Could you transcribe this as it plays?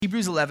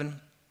Hebrews 11,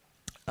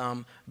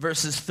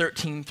 verses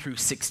 13 through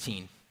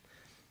 16.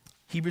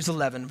 Hebrews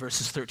 11,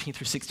 verses 13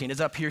 through 16. It's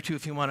up here too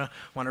if you want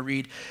to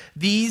read.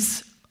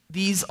 These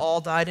all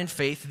died in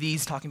faith.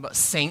 These talking about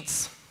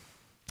saints.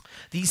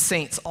 These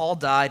saints all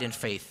died in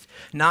faith,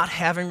 not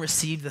having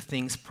received the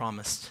things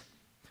promised,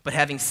 but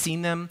having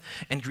seen them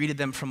and greeted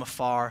them from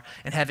afar,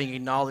 and having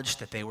acknowledged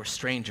that they were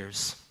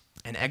strangers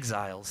and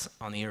exiles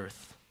on the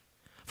earth.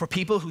 For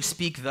people who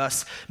speak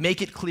thus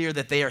make it clear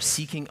that they are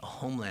seeking a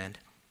homeland.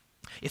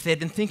 If they had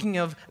been thinking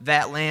of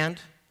that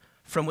land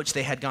from which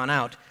they had gone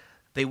out,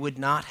 they would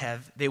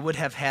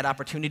have had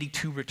opportunity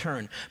to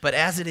return. But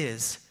as it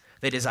is,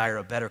 they desire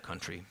a better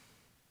country,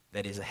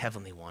 that is a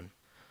heavenly one.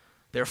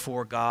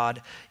 Therefore,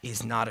 God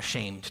is not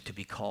ashamed to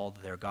be called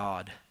their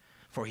God,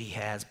 for he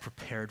has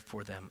prepared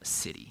for them a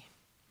city.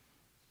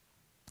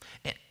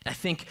 And I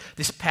think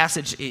this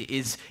passage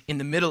is in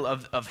the middle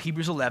of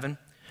Hebrews 11,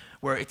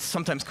 where it's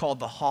sometimes called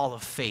the Hall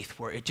of Faith,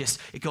 where it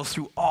goes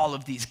through all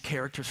of these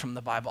characters from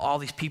the Bible, all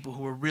these people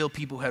who were real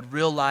people, who had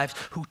real lives,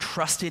 who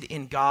trusted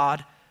in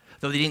God.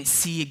 Though they didn't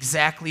see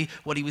exactly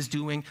what he was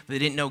doing, they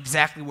didn't know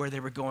exactly where they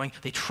were going,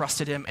 they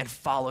trusted him and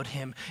followed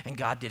him, and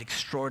God did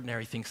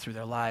extraordinary things through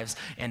their lives.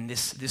 And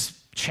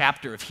this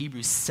chapter of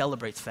Hebrews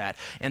celebrates that.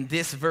 And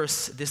this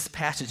verse, this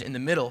passage in the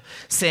middle,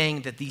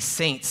 saying that these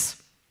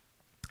saints,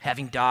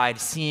 having died,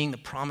 seeing the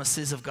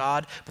promises of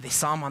God, but they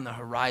saw him on the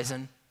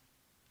horizon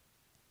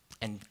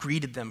and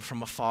greeted them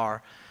from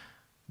afar.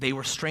 They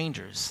were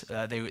strangers.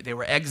 They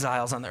were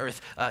exiles on the earth.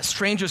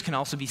 Strangers can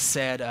also be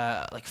said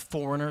like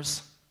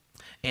foreigners.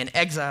 And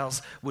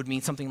exiles would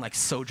mean something like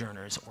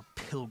sojourners or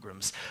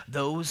pilgrims,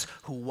 those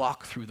who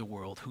walk through the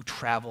world, who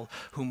travel,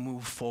 who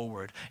move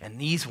forward. And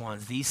these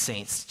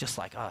saints, just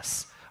like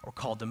us, are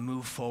called to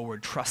move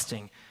forward,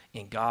 trusting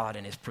in God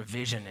and his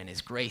provision and his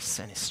grace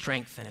and his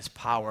strength and his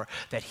power,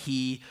 that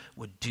he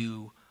would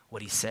do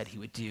what he said he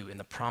would do in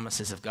the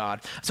promises of God.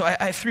 So I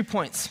have 3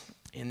 points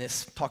in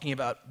this, talking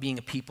about being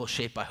a people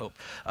shaped by hope.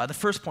 The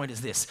first point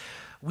is this: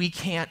 we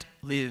can't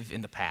live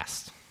in the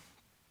past.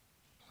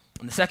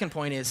 And the second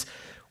point is,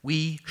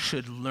 we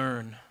should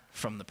learn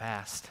from the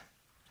past.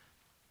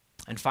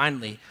 And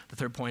finally, the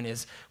third point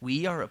is,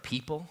 we are a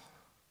people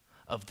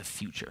of the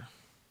future.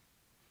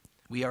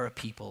 We are a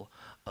people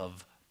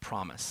of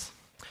promise.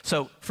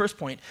 So, first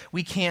point,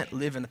 we can't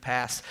live in the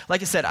past.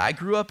 Like I said, I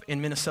grew up in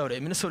Minnesota.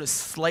 Minnesota is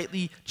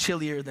slightly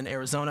chillier than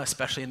Arizona,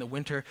 especially in the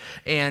winter.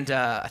 And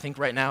I think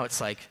right now it's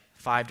like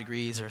 5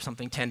 degrees or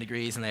something, 10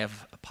 degrees, and they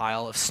have a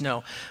pile of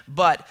snow.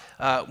 But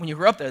when you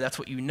grow up there, that's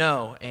what you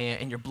know,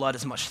 and your blood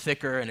is much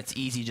thicker, and it's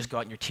easy. You just go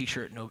out in your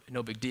T-shirt,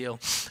 no big deal.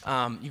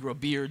 You grow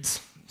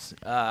beards,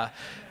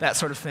 that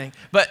sort of thing.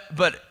 But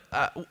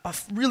a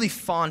really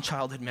fond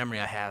childhood memory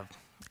I have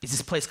is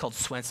this place called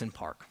Swenson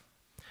Park.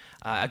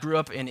 I grew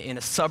up in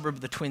a suburb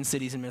of the Twin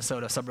Cities in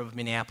Minnesota, a suburb of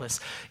Minneapolis,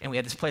 and we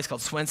had this place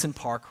called Swenson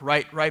Park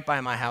right by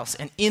my house,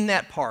 and in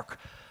that park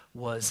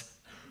was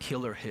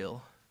Killer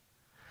Hill.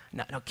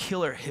 Now,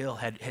 Killer Hill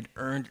had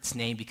earned its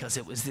name because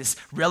it was this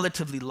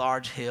relatively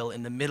large hill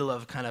in the middle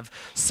of kind of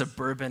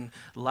suburban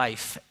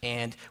life,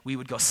 and we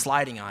would go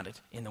sliding on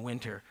it in the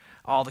winter.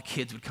 All the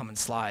kids would come and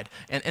slide.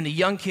 And the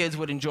young kids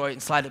would enjoy it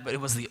and slide it, but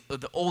it was the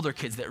older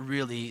kids that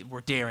really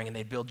were daring, and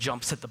they'd build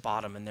jumps at the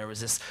bottom, and there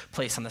was this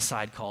place on the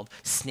side called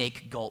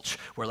Snake Gulch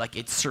where like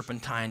it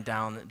serpentined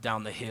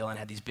down the hill and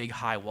had these big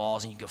high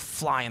walls, and you'd go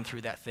flying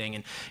through that thing,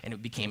 and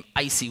it became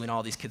icy when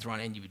all these kids were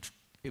on it, and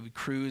it would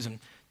cruise, and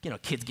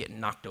kids getting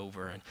knocked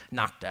over and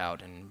knocked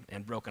out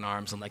and broken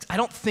arms and legs. I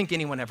don't think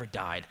anyone ever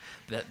died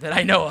that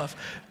I know of,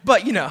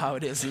 but you know how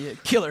it is.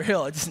 Killer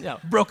Hill,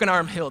 Broken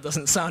Arm Hill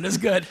doesn't sound as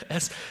good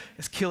as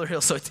Killer Hill.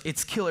 So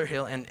it's Killer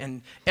Hill,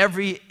 and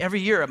every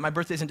year, my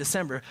birthday's in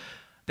December,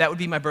 that would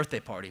be my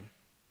birthday party.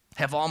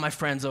 Have all my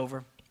friends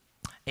over,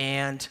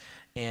 and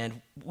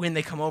when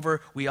they come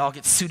over, we all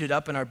get suited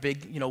up in our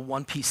big,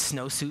 one-piece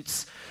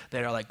snowsuits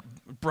that are like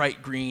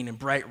bright green and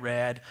bright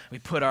red. We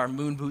put our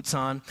moon boots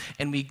on,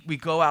 and we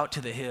go out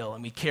to the hill,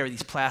 and we carry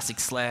these plastic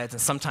sleds,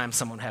 and sometimes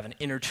someone would have an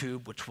inner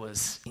tube, which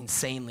was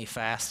insanely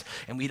fast,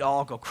 and we'd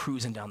all go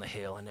cruising down the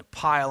hill and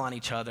pile on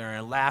each other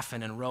and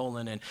laughing and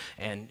rolling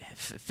and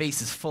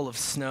faces full of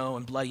snow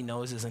and bloody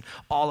noses and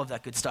all of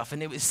that good stuff,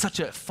 and it was such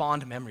a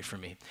fond memory for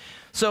me.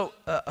 So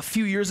a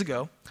few years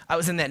ago, I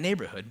was in that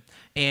neighborhood,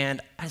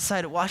 and I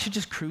decided, well, I should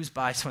just cruise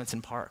by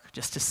Swenson Park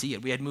just to see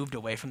it. We had moved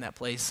away from that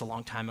place a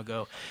long time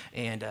ago,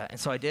 and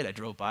so I did. I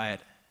drove by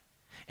it.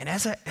 And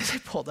as I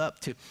pulled up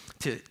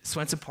to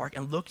Swenson Park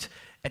and looked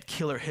at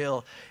Killer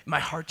Hill, my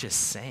heart just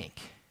sank.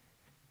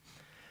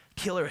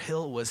 Killer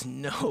Hill was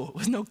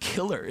no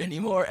killer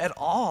anymore at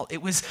all.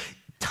 It was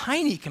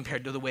tiny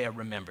compared to the way I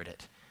remembered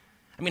it.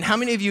 I mean, how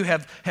many of you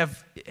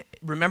have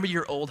remembered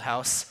your old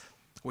house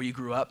where you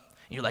grew up,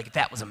 and you're like,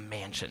 that was a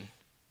mansion?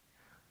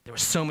 There were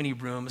so many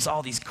rooms,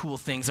 all these cool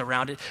things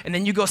around it, and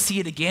then you go see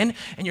it again,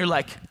 and you're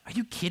like, are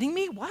you kidding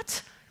me?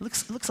 What? It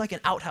looks like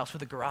an outhouse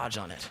with a garage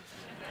on it.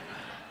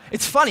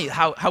 It's funny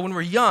how when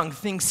we're young,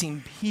 things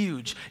seem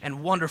huge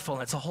and wonderful,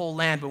 and it's a whole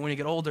land, but when you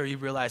get older, you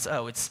realize,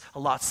 oh, it's a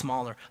lot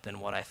smaller than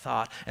what I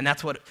thought. And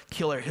that's what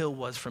Killer Hill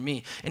was for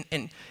me.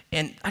 And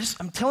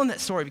I'm telling that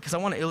story because I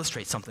want to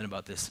illustrate something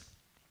about this.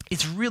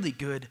 It's really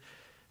good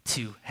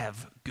to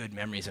have good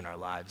memories in our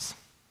lives.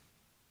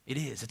 It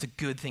is. It's a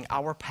good thing.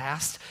 Our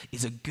past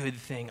is a good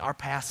thing. Our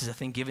past is a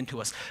thing given to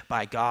us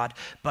by God,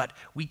 but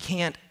we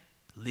can't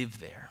live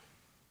there.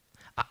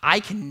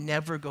 I can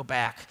never go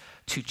back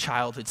to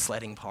childhood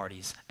sledding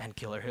parties and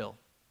Killer Hill.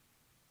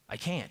 I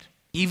can't.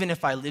 Even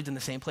if I lived in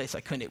the same place, I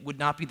couldn't. It would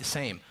not be the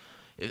same.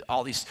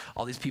 All these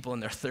people in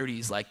their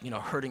 30s,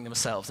 hurting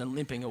themselves and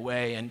limping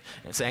away and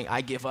saying,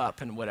 I give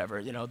up and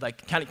whatever,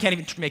 can't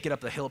even make it up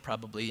the hill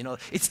probably.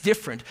 It's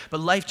different, but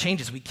life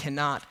changes. We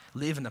cannot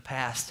live in the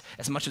past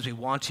as much as we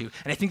want to.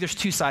 And I think there's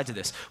two sides of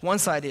this. One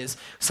side is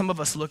some of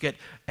us look at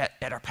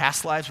our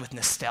past lives with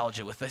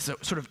nostalgia, with this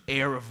sort of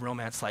air of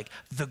romance, like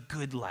the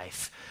good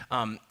life.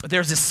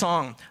 There's this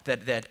song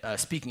that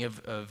speaking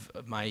of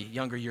my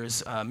younger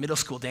years, middle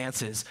school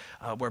dances,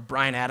 where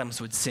Bryan Adams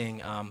would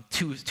sing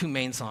two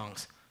main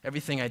songs.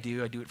 Everything I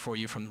Do It For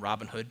You from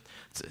Robin Hood.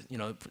 It's,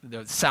 the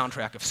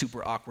soundtrack of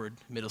super awkward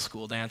middle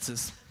school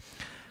dances.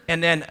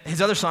 And then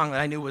his other song that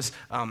I knew was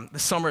The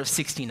Summer of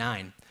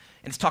 '69.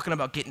 And it's talking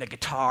about getting a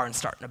guitar and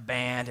starting a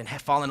band and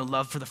falling in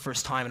love for the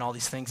first time and all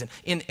these things.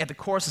 And at the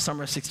chorus of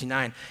Summer of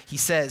 '69, he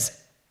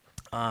says,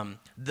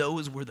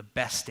 those were the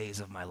best days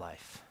of my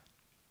life.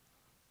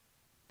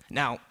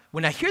 Now,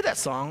 when I hear that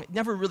song, it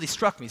never really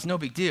struck me. It's no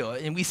big deal.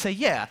 And we say,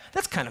 yeah,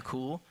 that's kind of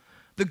cool.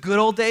 The good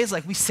old days,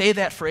 we say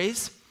that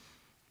phrase.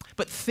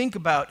 But think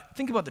about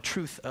the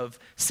truth of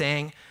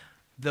saying,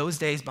 those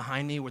days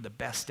behind me were the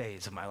best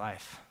days of my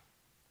life.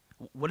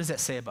 What does that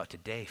say about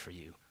today for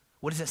you?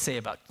 What does that say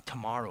about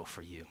tomorrow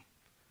for you?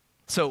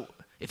 So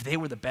if they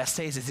were the best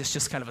days, is this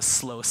just kind of a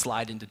slow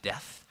slide into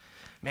death?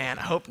 Man,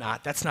 I hope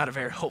not. That's not a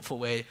very hopeful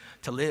way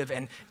to live.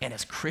 And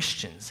as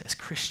Christians,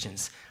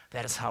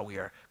 that is how we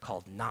are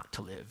called not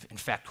to live. In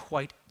fact,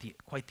 quite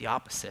the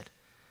opposite.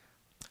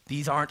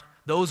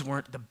 Those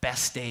weren't the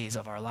best days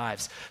of our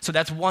lives. So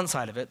that's one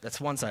side of it.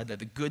 That's one side,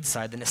 the good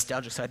side, the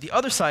nostalgic side. The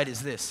other side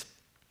is this,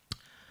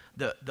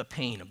 the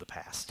pain of the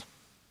past.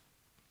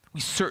 We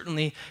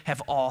certainly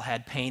have all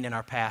had pain in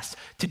our past,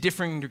 to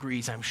differing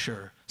degrees, I'm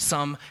sure.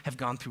 Some have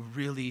gone through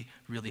really,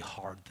 really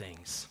hard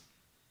things,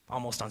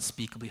 almost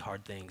unspeakably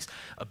hard things,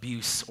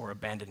 abuse or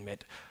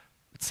abandonment,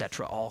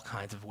 etc., all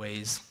kinds of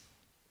ways.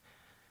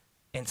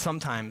 And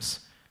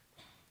sometimes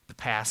the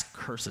past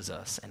curses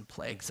us and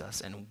plagues us,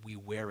 and we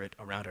wear it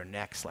around our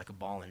necks like a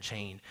ball and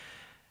chain.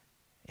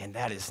 And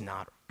that is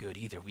not good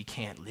either. We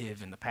can't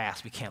live in the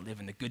past. We can't live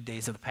in the good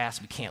days of the past.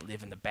 We can't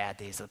live in the bad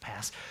days of the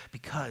past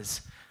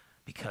because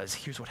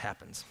here's what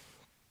happens.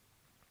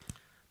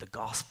 The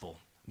gospel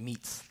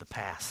meets the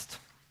past.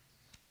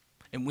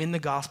 And when the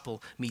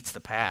gospel meets the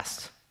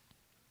past,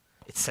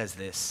 it says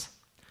this.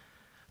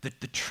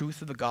 The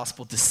truth of the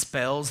gospel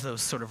dispels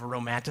those sort of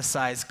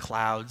romanticized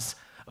clouds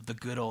of the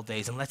good old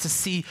days and lets us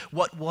see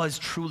what was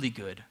truly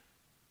good.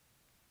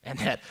 And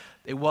that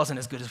it wasn't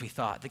as good as we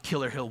thought. The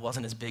Killer Hill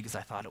wasn't as big as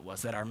I thought it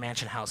was. That our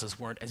mansion houses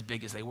weren't as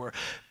big as they were.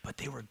 But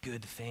they were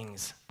good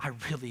things. I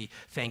really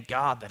thank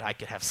God that I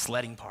could have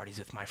sledding parties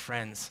with my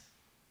friends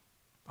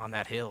on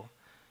that hill.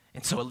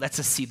 And so it lets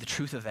us see the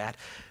truth of that.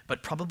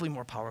 But probably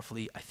more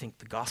powerfully, I think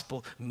the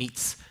gospel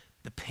meets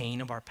the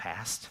pain of our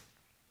past.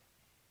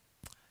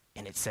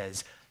 And it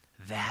says,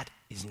 that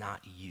is not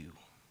you.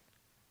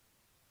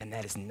 And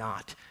that is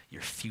not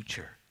your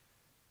future.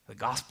 The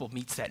gospel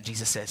meets that.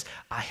 Jesus says,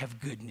 I have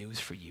good news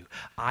for you.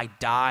 I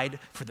died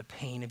for the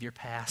pain of your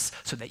past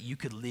so that you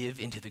could live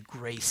into the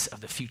grace of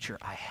the future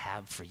I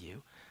have for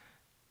you.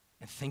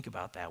 And think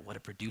about that. What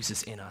it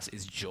produces in us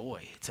is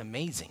joy. It's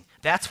amazing.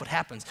 That's what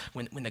happens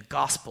when the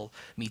gospel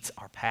meets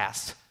our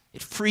past.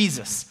 It frees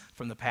us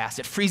from the past.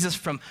 It frees us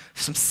from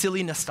some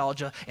silly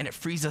nostalgia, and it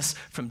frees us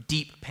from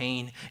deep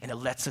pain, and it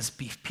lets us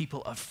be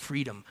people of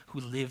freedom who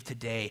live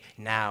today,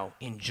 now,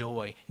 in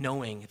joy,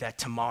 knowing that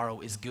tomorrow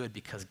is good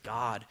because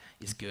God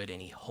is good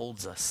and he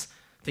holds us.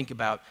 Think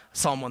about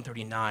Psalm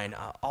 139,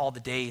 all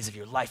the days of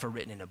your life are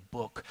written in a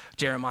book.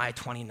 Jeremiah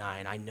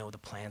 29, I know the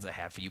plans I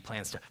have for you,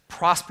 plans to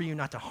prosper you,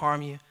 not to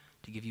harm you,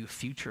 to give you a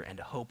future and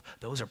a hope.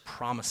 Those are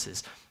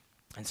promises.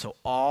 And so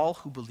all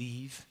who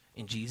believe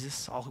in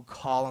Jesus, all who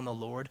call on the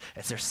Lord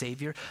as their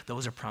Savior,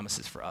 those are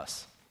promises for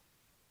us.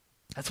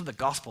 That's what the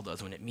gospel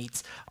does when it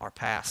meets our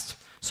past.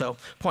 So,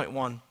 point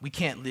one, we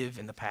can't live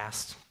in the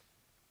past.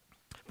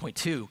 Point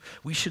two,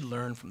 we should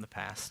learn from the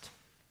past.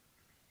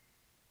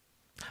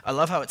 I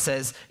love how it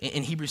says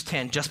in Hebrews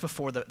 10, just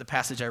before the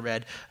passage I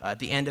read, at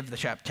the end of the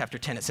chapter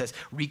 10, it says,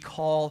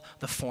 recall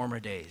the former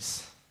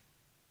days.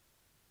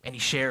 And he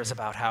shares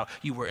about how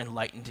you were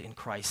enlightened in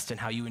Christ and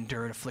how you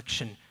endured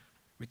affliction.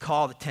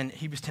 Recall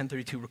Hebrews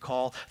 10:32,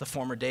 recall the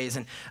former days.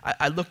 And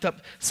I looked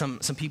up some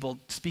people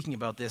speaking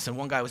about this, and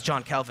one guy was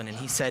John Calvin, and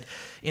he said,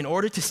 in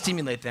order to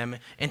stimulate them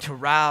and to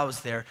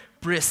rouse their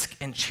brisk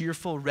and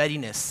cheerful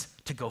readiness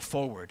to go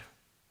forward,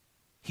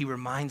 he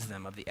reminds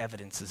them of the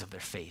evidences of their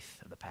faith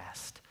of the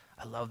past.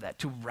 I love that.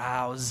 To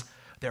rouse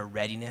their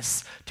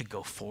readiness to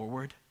go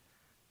forward.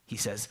 He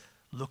says,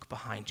 look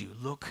behind you.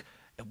 Look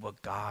at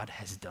what God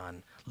has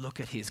done. Look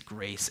at his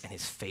grace and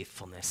his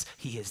faithfulness.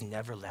 He has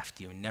never left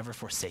you, never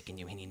forsaken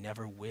you, and he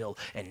never will.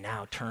 And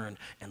now turn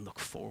and look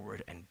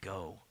forward and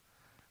go.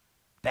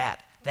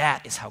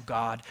 That is how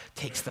God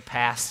takes the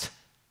past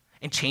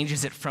and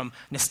changes it from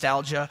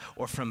nostalgia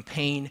or from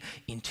pain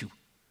into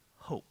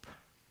hope.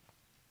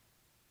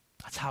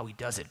 That's how he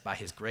does it, by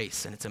his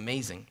grace, and it's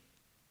amazing.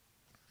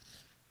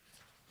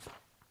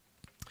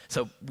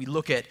 So we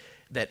look at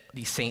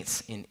these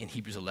saints in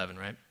Hebrews 11,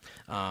 right?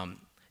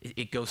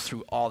 It goes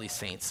through all these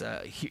saints.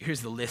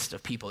 Here's the list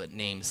of people it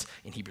names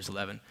in Hebrews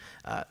 11.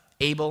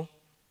 Abel,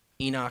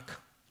 Enoch,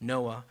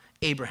 Noah,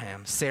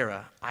 Abraham,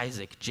 Sarah,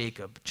 Isaac,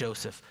 Jacob,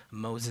 Joseph,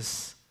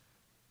 Moses.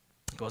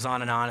 It goes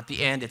on and on. At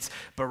the end, it's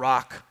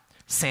Barak,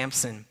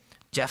 Samson,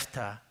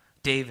 Jephthah,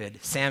 David,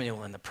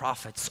 Samuel, and the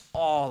prophets.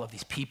 All of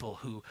these people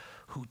who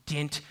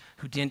didn't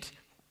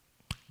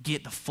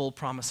get the full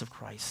promise of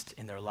Christ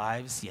in their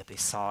lives, yet they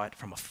saw it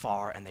from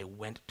afar and they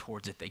went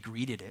towards it. They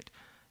greeted it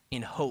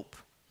in hope,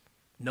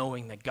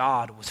 knowing that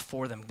God was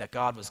for them, that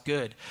God was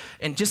good.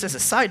 And just as a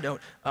side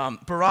note,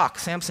 Barak,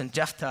 Samson,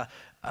 Jephthah,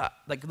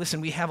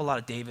 listen, we have a lot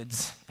of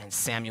Davids and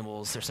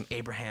Samuels. There's some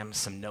Abrahams,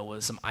 some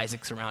Noahs, some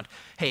Isaacs around.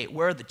 Hey,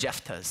 where are the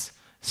Jephthahs?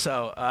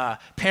 So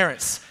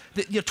parents,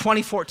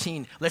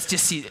 2014, let's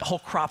just see a whole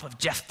crop of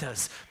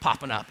Jephthahs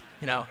popping up.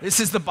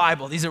 This is the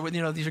Bible. These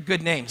are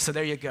good names. So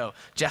there you go,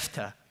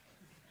 Jephthah.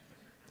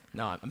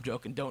 No, I'm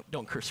joking.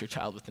 Don't curse your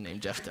child with the name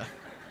Jephthah.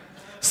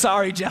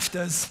 Sorry,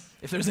 Jephthahs,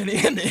 if there's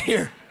any in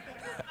here.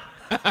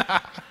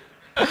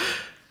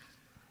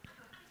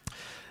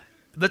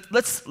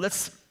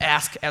 Let's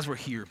ask, as we're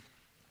here,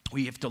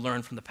 we have to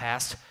learn from the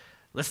past.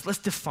 Let's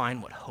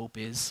define what hope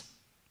is.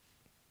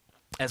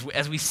 As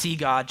we see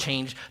God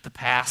change the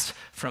past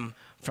from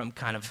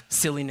kind of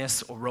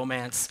silliness or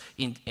romance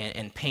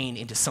and pain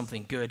into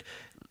something good,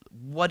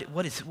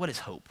 what is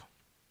hope?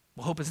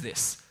 Well, hope is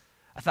this.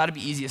 I thought it'd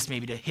be easiest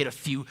maybe to hit a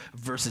few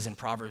verses in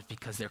Proverbs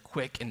because they're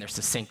quick and they're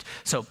succinct.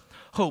 So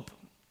hope,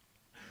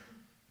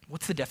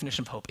 what's the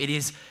definition of hope? It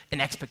is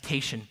an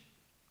expectation.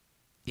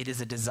 It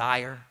is a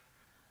desire.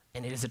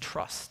 And it is a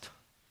trust,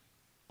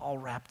 all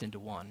wrapped into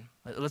one.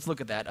 Let's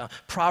look at that.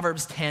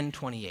 Proverbs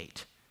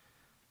 10:28.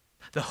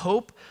 The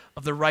hope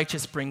of the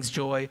righteous brings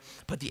joy,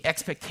 but the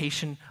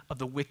expectation of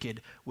the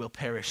wicked will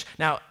perish.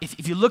 Now,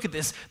 if you look at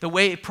this, the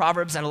way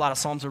Proverbs and a lot of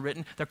Psalms are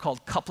written, they're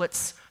called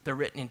couplets. They're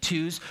written in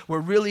twos, where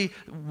really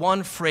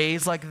one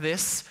phrase like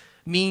this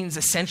means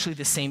essentially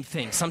the same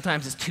thing.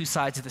 Sometimes it's two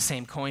sides of the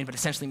same coin, but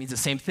essentially means the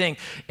same thing.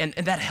 And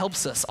that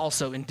helps us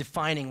also in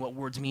defining what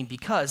words mean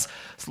because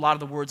a lot of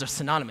the words are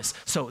synonymous.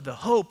 So the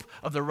hope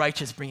of the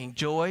righteous bringing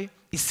joy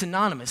is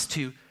synonymous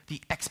to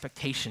the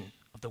expectation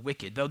of the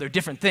wicked. Though they're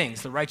different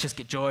things, the righteous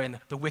get joy and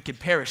the wicked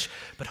perish,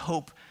 but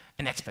hope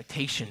and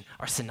expectation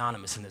are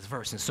synonymous in this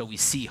verse. And so we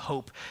see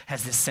hope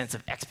has this sense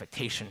of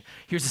expectation.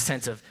 Here's a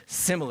sense of,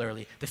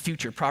 similarly, the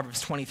future.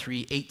 Proverbs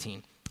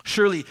 23:18.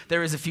 Surely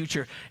there is a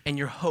future, and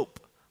your hope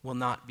will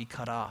not be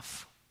cut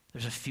off.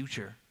 There's a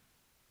future,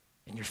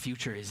 and your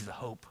future is the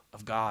hope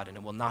of God, and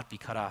it will not be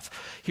cut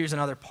off. Here's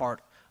another part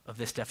of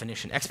this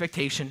definition: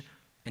 expectation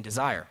and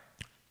desire.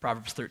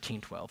 Proverbs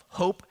 13:12.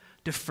 Hope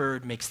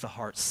deferred makes the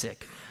heart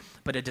sick,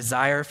 but a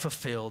desire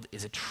fulfilled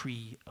is a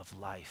tree of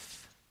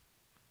life.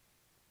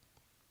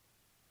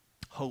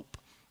 Hope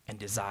and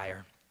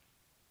desire,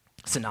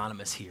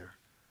 synonymous here.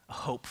 A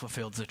hope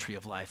fulfilled is a tree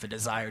of life. A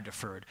desire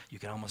deferred. You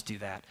can almost do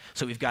that.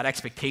 So we've got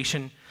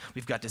expectation,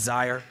 we've got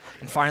desire,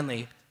 and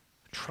finally,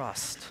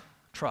 trust.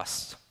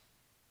 Trust,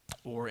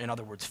 or in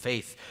other words,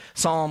 faith.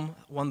 Psalm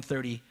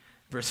 130,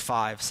 verse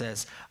 5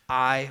 says,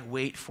 I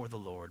wait for the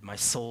Lord, my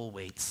soul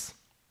waits,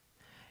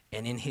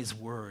 and in his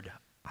word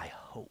I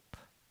hope.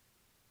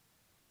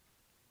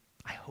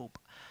 I hope.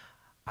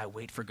 I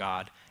wait for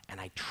God, and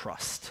I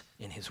trust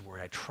in his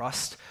word. I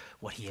trust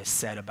what he has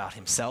said about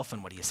himself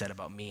and what he has said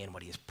about me and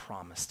what he has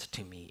promised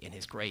to me in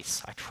his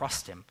grace. I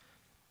trust him.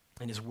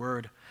 In his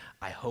word,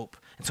 I hope.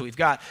 And so we've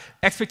got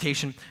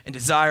expectation and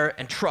desire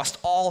and trust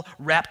all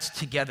wrapped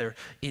together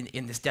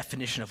in this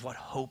definition of what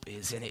hope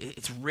is. And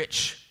it's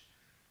rich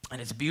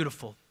and it's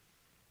beautiful.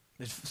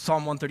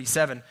 Psalm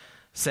 137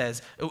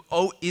 says,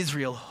 O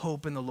Israel,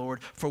 hope in the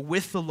Lord, for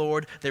with the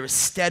Lord there is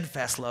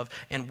steadfast love,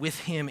 and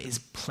with him is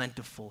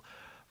plentiful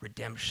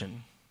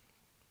redemption.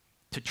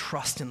 To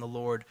trust in the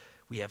Lord,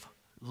 we have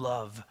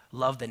love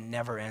that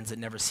never ends, that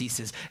never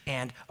ceases,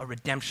 and a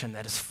redemption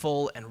that is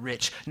full and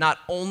rich, not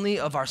only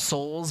of our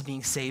souls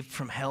being saved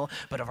from hell,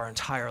 but of our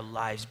entire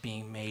lives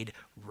being made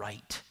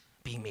right,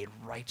 being made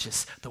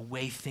righteous, the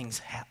way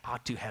things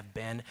ought to have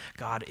been.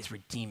 God is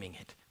redeeming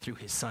it through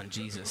his son,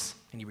 Jesus,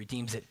 and he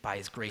redeems it by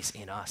his grace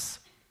in us.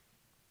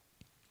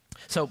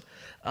 So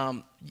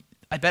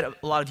I bet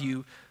a lot of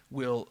you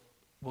will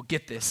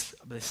get this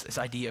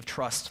idea of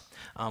trust.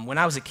 When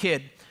I was a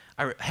kid,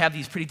 I have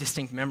these pretty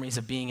distinct memories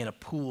of being in a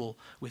pool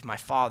with my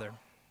father.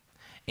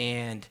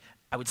 And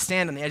I would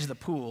stand on the edge of the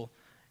pool,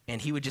 and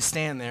he would just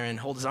stand there and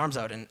hold his arms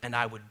out, and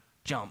I would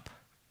jump.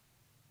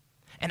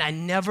 And I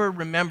never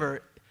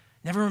remember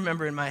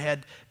in my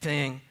head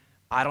thinking,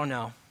 I don't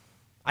know.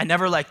 I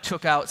never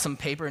took out some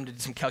paper and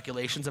did some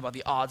calculations about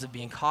the odds of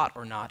being caught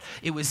or not.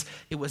 It was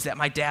that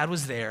my dad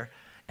was there,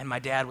 and my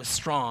dad was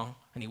strong,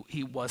 and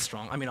he was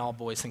strong. I mean, all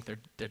boys think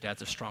their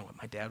dads are strong, but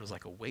my dad was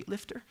like a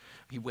weightlifter.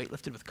 He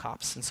weightlifted with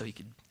cops, and so he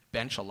could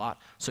bench a lot.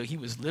 So he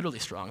was literally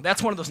strong.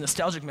 That's one of those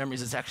nostalgic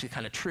memories that's actually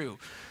kind of true.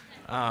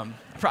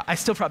 I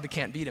still probably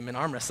can't beat him in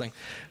arm wrestling.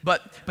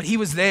 But he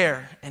was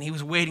there, and he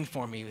was waiting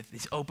for me with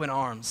these open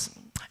arms.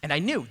 And I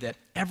knew that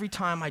every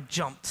time I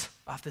jumped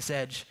off this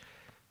edge,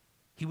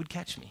 he would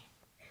catch me.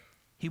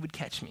 He would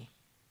catch me.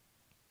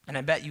 And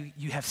I bet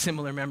you have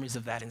similar memories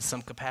of that in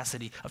some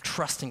capacity, of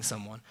trusting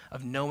someone,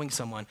 of knowing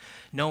someone,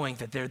 knowing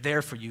that they're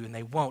there for you and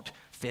they won't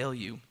fail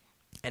you.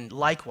 And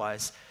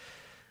likewise,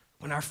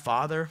 when our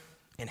Father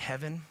in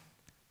heaven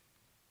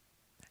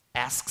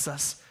asks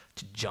us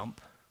to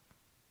jump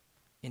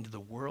into the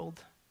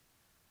world,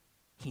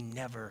 he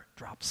never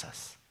drops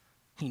us.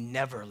 He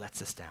never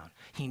lets us down.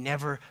 He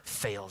never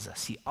fails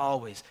us. He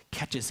always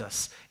catches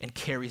us and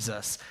carries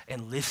us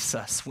and lifts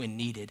us when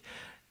needed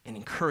and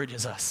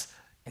encourages us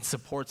and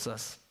supports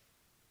us.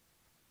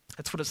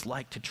 That's what it's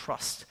like to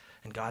trust.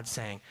 And God's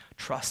saying,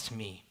 trust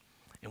me.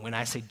 And when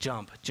I say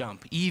jump,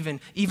 jump. Even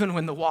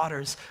when the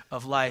waters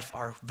of life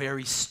are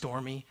very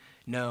stormy,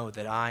 know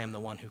that I am the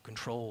one who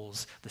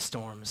controls the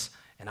storms,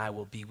 and I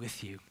will be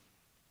with you,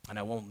 and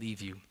I won't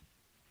leave you.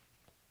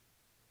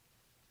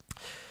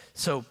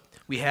 So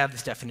we have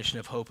this definition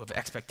of hope, of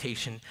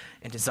expectation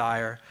and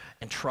desire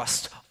and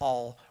trust,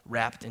 all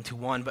wrapped into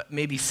one. But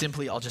maybe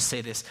simply I'll just say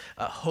this.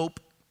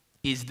 Hope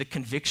is the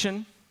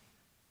conviction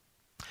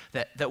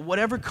that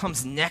whatever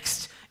comes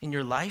next in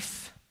your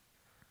life,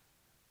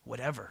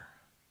 whatever,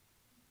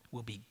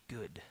 will be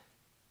good.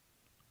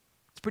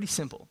 It's pretty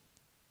simple.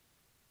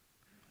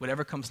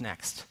 Whatever comes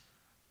next,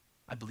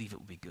 I believe it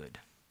will be good.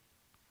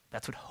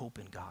 That's what hope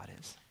in God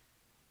is.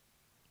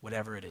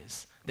 Whatever it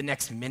is. The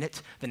next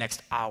minute, the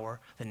next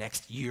hour, the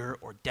next year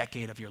or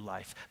decade of your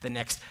life. The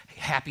next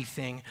happy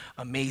thing,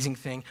 amazing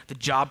thing, the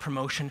job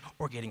promotion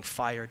or getting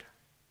fired.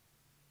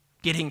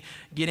 Getting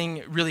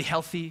really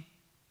healthy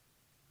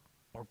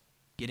or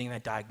getting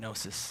that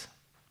diagnosis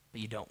that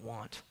you don't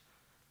want.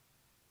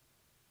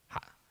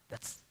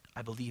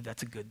 I believe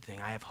that's a good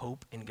thing. I have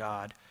hope in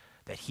God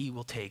that he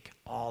will take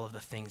all of the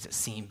things that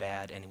seem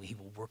bad and he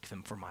will work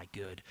them for my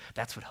good.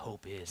 That's what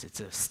hope is. It's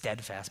a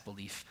steadfast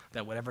belief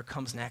that whatever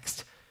comes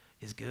next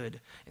is good.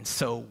 And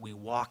so we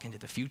walk into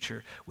the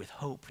future with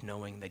hope,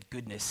 knowing that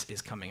goodness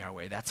is coming our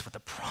way. That's what the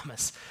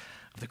promise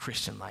of the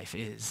Christian life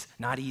is.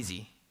 Not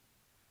easy,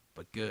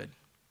 but good.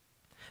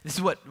 This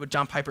is what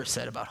John Piper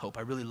said about hope.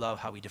 I really love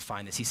how he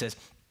defined this. He says,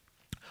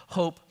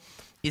 hope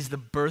is the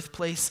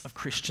birthplace of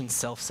Christian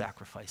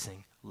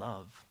self-sacrificing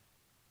love.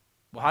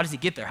 Well, how does he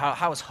get there?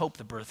 How is hope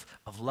the birth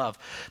of love?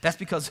 That's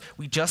because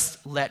we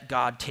just let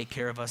God take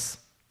care of us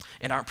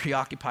and aren't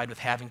preoccupied with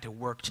having to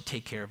work to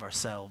take care of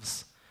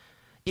ourselves.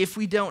 If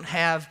we don't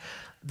have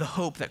the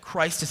hope that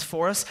Christ is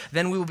for us,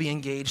 then we will be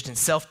engaged in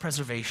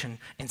self-preservation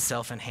and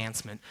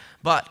self-enhancement.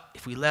 But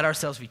if we let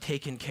ourselves be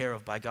taken care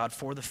of by God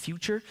for the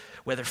future,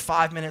 whether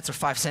 5 minutes or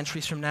 5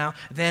 centuries from now,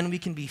 then we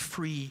can be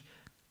free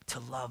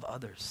to love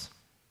others.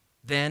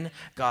 Then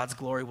God's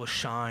glory will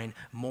shine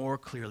more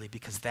clearly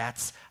because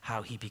that's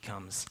how he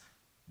becomes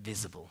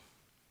visible.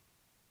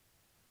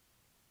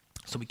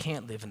 So we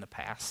can't live in the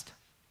past,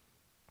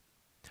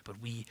 but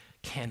we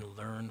can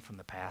learn from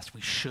the past.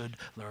 We should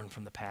learn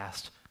from the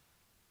past.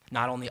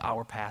 Not only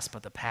our past,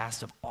 but the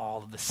past of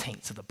all of the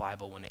saints of the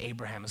Bible. When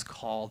Abraham is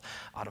called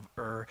out of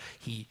Ur,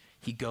 he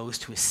goes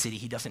to a city.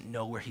 He doesn't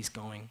know where he's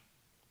going,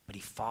 but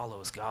he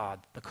follows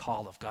God, the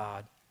call of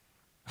God.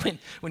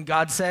 When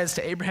God says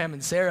to Abraham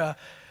and Sarah,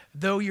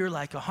 though you're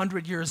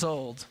 100 years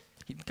old,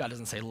 God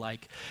doesn't say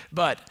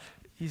but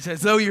he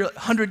says, though you're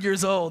 100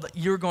 years old,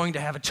 you're going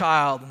to have a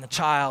child, and the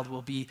child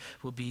will be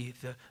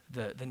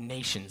the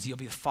nations. You'll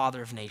be the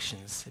father of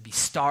nations. There'll be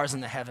stars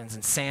in the heavens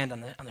and sand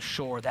on the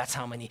shore. That's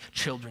how many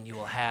children you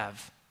will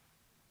have.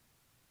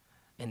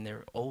 And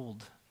they're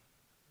old.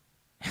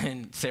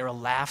 And Sarah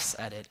laughs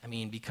at it.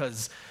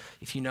 Because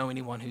if you know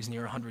anyone who's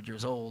near 100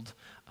 years old,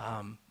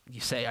 you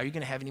say, are you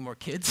going to have any more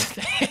kids?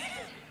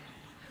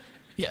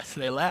 Yes,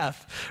 they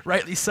laugh.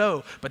 Rightly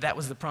so. But that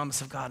was the promise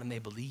of God, and they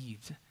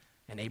believed.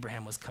 And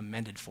Abraham was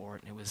commended for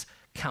it, and it was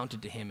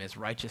counted to him as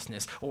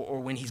righteousness.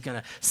 Or when he's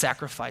going to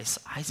sacrifice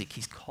Isaac,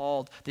 he's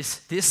called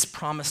this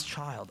promised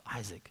child,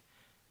 Isaac.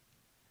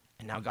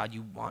 And now, God,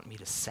 you want me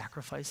to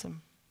sacrifice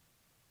him?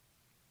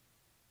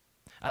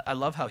 I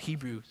love how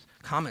Hebrews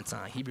comments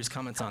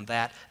on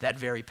that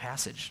very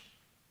passage.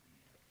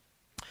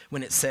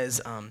 When it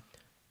says,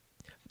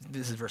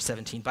 this is verse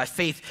 17. By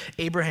faith,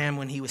 Abraham,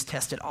 when he was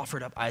tested,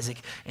 offered up Isaac,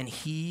 and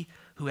he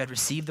who had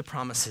received the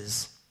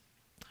promises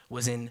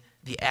was in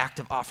the act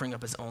of offering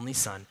up his only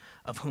son,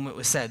 of whom it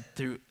was said,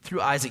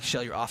 through Isaac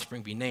shall your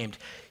offspring be named.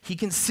 He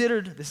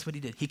considered, this is what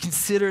he did, he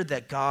considered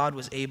that God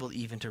was able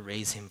even to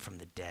raise him from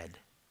the dead,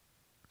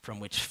 from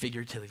which,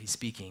 figuratively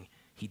speaking,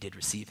 he did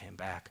receive him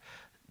back.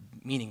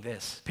 Meaning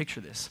this,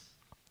 picture this.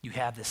 You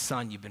have this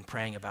son you've been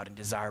praying about and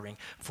desiring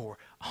for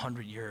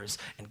 100 years,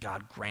 and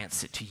God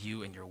grants it to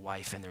you and your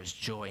wife, and there's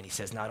joy. And he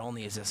says, not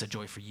only is this a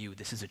joy for you,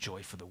 this is a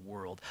joy for the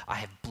world. I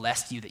have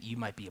blessed you that you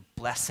might be a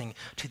blessing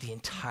to the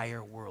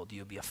entire world.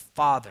 You'll be a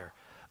father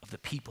of the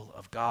people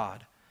of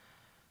God.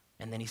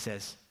 And then he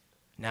says,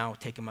 now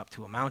take him up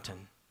to a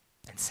mountain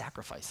and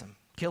sacrifice him,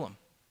 kill him.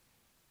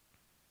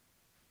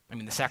 I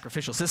mean, the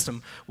sacrificial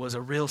system was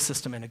a real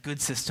system and a good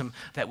system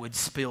that would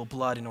spill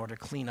blood in order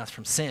to clean us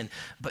from sin.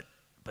 But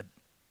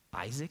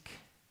Isaac,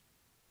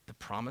 the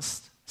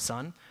promised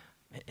son,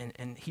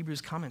 and Hebrews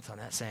comments on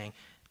that saying,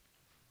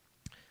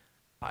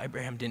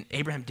 Abraham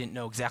didn't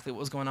know exactly what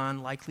was going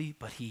on, likely,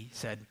 but he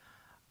said,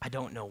 I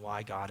don't know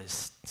why God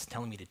is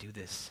telling me to do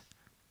this,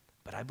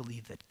 but I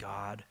believe that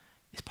God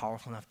is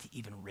powerful enough to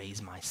even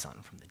raise my son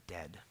from the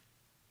dead.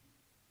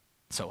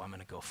 So I'm going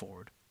to go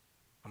forward.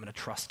 I'm going to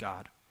trust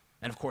God.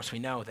 And of course, we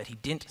know that he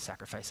didn't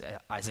sacrifice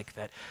Isaac,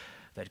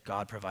 that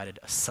God provided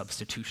a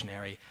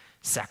substitutionary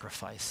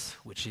sacrifice,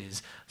 which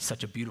is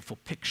such a beautiful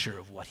picture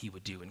of what he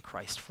would do in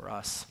Christ for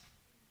us.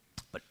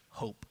 But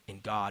hope in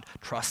God,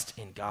 trust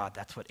in God,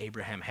 that's what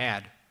Abraham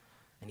had.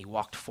 And he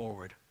walked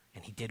forward,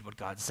 and he did what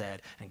God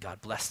said, and God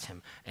blessed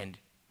him. And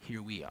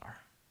here we are,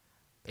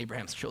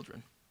 Abraham's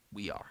children.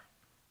 We are.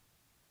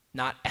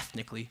 Not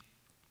ethnically,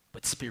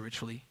 but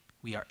spiritually,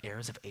 we are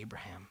heirs of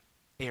Abraham,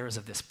 heirs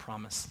of this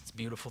promise. It's a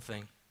beautiful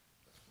thing.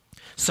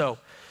 So,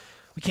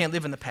 we can't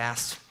live in the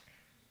past.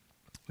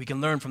 We can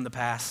learn from the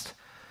past.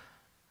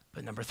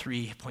 But number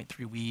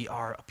 3.3, we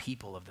are a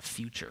people of the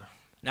future.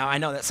 Now, I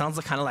know that sounds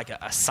kind of like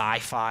a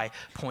sci-fi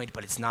point,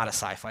 but it's not a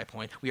sci-fi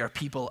point. We are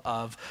people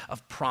of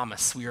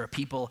promise. We are a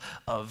people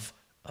of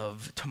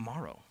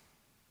tomorrow.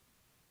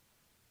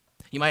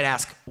 You might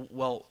ask,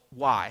 well,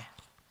 why?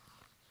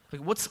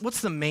 Like,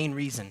 what's the main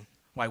reason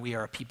why we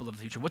are a people of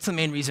the future? What's the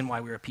main reason why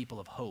we're a people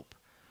of hope?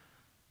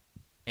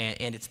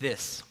 And it's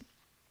this.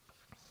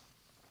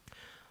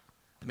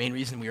 The main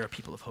reason we are a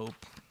people of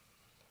hope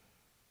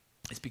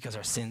is because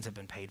our sins have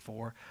been paid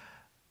for,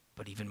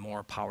 but even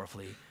more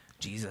powerfully,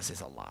 Jesus is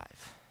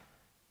alive.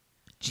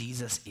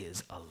 Jesus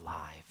is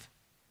alive.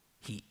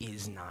 He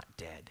is not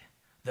dead.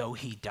 Though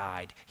he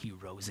died, he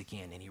rose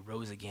again, and he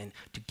rose again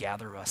to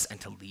gather us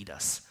and to lead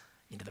us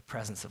into the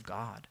presence of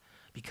God.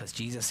 Because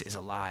Jesus is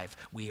alive,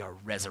 we are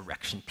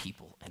resurrection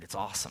people, and it's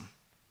awesome,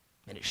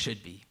 and it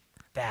should be.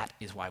 That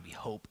is why we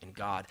hope in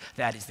God.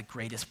 That is the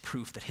greatest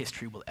proof that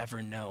history will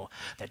ever know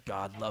that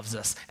God loves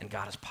us and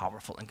God is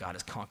powerful and God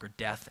has conquered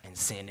death and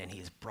sin and he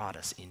has brought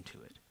us into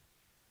it.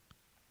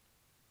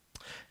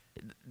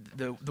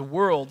 The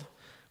world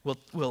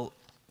will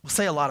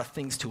say a lot of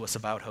things to us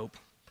about hope.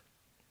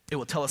 It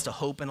will tell us to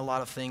hope in a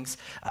lot of things.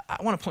 I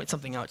want to point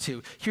something out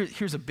too.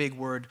 Here's a big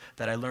word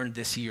that I learned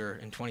this year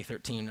in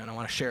 2013, and I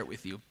want to share it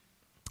with you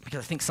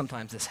because I think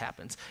sometimes this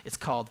happens. It's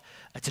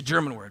a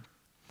German word.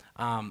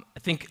 I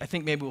think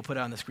maybe we'll put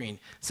it on the screen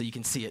so you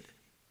can see it.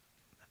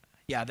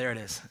 Yeah, there it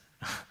is.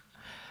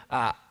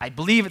 I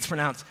believe it's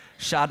pronounced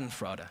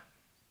Schadenfreude.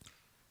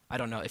 I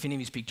don't know. If any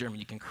of you speak German,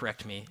 you can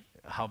correct me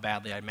how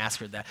badly I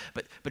massacred that.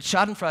 But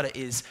Schadenfreude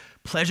is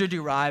pleasure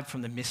derived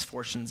from the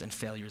misfortunes and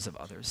failures of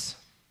others.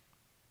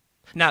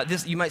 Now,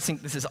 you might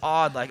think this is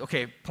odd, like,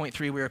 okay, point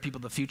 3, we are people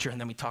of the future, and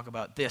then we talk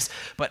about this.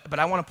 But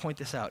I want to point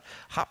this out.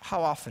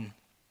 How often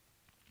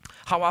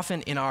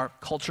in our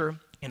culture,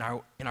 in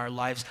our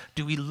lives,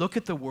 do we look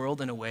at the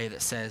world in a way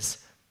that says,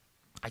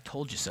 I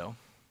told you so?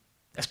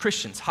 As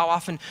Christians, how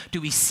often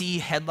do we see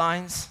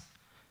headlines?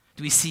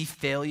 Do we see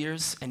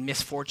failures and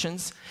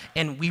misfortunes?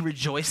 And we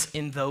rejoice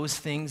in those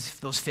things,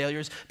 those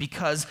failures,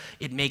 because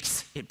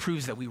it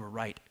proves that we were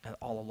right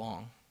all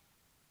along.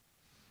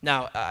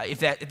 Now, if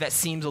that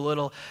seems a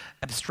little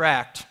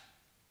abstract,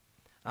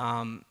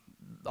 I'll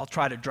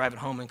try to drive it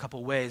home in a couple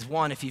of ways.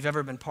 One, if you've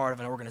ever been part of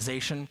an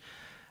organization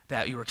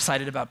that you were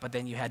excited about, but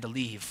then you had to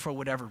leave for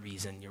whatever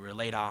reason, you were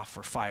laid off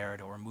or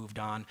fired or moved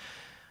on,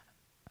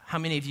 how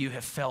many of you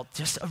have felt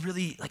just a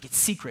really, like it's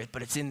secret,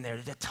 but it's in there,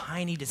 that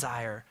tiny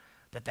desire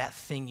that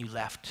thing you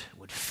left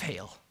would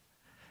fail?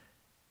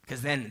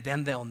 Because then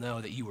they'll know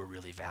that you were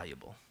really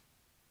valuable.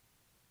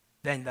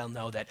 Then they'll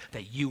know that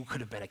you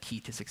could have been a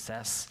key to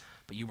success,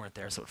 but you weren't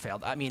there, so it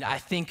failed. I mean, I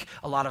think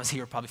a lot of us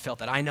here probably felt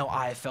that. I know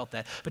I have felt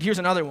that. But here's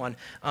another one.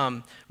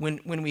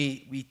 When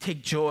we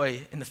take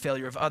joy in the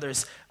failure of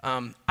others,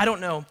 I don't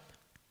know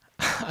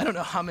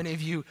how many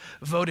of you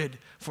voted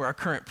for our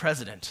current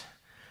president,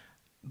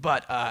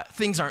 but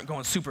things aren't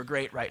going super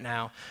great right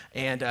now.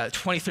 And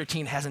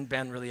 2013 hasn't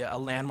been really a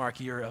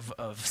landmark year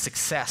of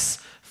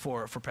success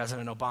for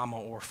President Obama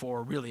or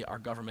for really our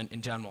government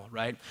in general,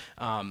 right?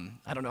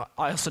 I don't know.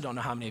 I also don't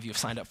know how many of you have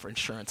signed up for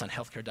insurance on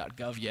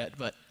healthcare.gov yet,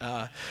 but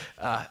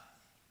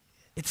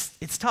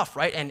it's tough,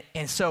 right?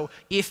 And so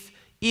if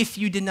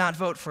you did not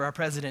vote for our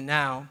president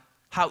now,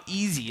 how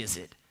easy is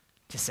it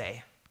to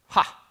say,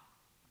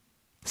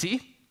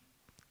 see,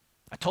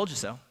 I told you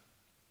so.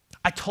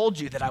 I told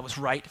you that I was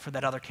right for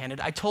that other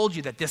candidate. I told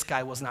you that this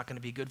guy was not going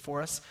to be good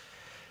for us.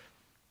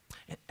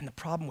 And the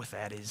problem with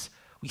that is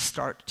we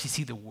start to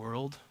see the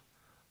world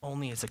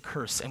only as a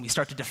curse, and we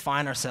start to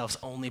define ourselves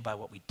only by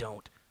what we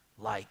don't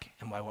like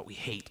and by what we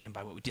hate and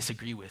by what we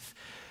disagree with.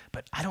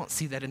 But I don't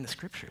see that in the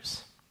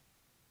scriptures.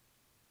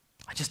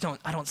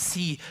 I don't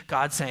see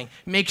God saying,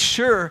 make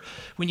sure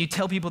when you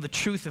tell people the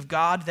truth of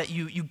God that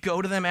you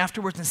go to them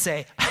afterwards and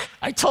say,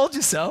 I told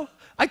you so.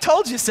 I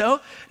told you so.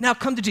 Now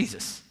come to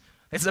Jesus.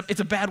 It's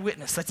a bad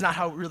witness. That's not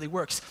how it really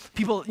works.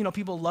 People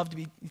love to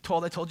be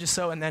told, I told you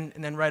so, and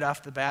then right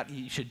off the bat,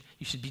 you should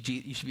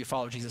be a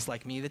follower of Jesus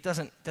like me. That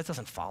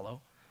doesn't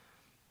follow.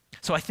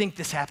 So I think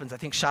this happens. I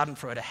think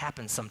Schadenfreude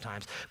happens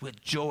sometimes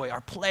with joy,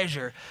 our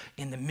pleasure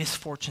in the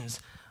misfortunes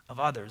of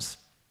others.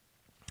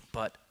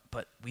 But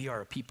we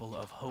are a people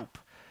of hope.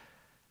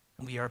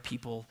 And we are a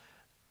people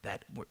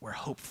where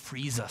hope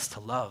frees us to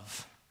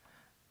love.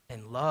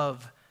 And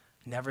love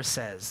never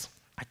says,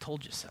 I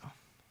told you so.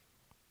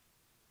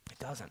 It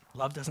doesn't.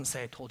 Love doesn't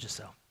say, I told you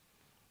so.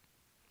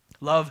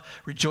 Love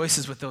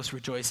rejoices with those who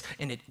rejoice,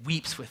 and it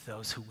weeps with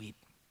those who weep.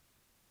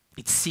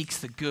 It seeks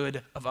the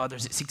good of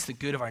others. It seeks the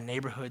good of our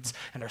neighborhoods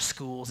and our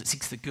schools. It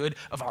seeks the good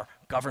of our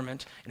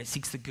government, and it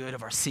seeks the good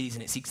of our cities,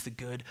 and it seeks the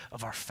good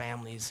of our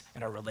families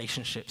and our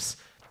relationships.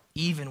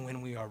 Even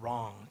when we are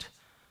wronged,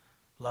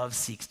 love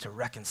seeks to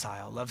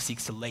reconcile. Love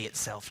seeks to lay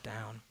itself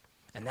down.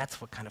 And that's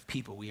what kind of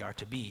people we are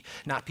to be.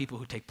 Not people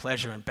who take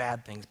pleasure in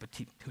bad things, but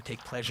who take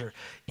pleasure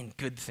in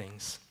good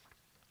things.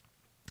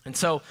 And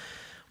so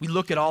we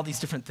look at all these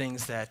different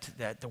things that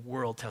the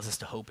world tells us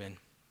to hope in.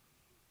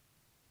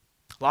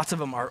 Lots of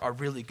them are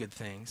really good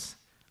things.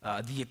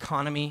 The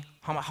economy,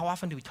 how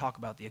often do we talk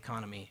about the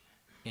economy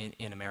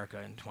in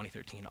America in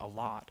 2013? A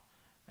lot.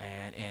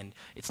 And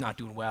it's not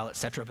doing well, et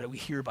cetera, but we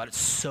hear about it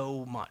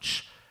so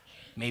much.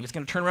 Maybe it's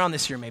going to turn around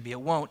this year, maybe it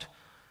won't.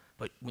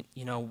 But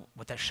you know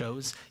what that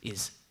shows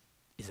is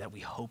that we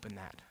hope in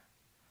that.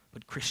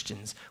 But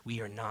Christians,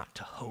 we are not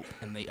to hope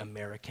in the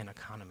American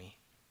economy.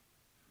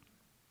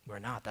 We're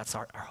not. That's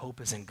our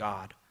hope is in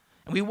God.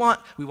 And we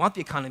want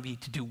the economy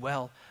to do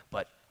well,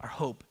 but our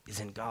hope is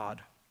in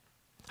God.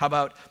 How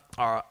about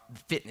our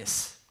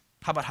fitness?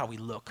 How about how we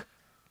look?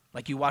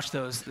 Like you watch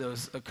those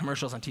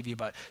commercials on TV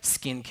about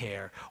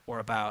skincare or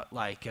about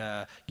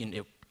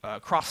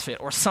CrossFit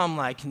or some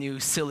like new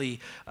silly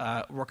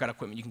workout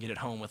equipment you can get at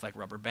home with like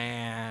rubber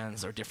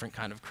bands or different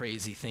kind of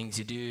crazy things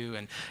you do,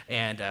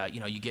 and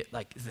you get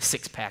like the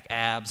six-pack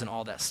abs and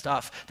all that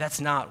stuff.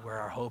 That's not where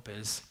our hope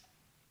is.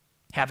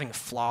 Having a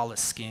flawless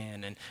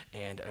skin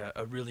and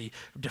a really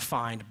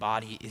defined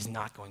body is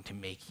not going to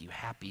make you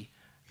happy.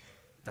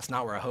 That's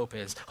not where our hope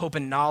is. Hope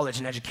in knowledge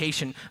and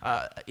education.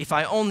 If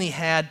I only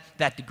had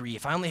that degree,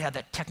 if I only had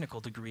that technical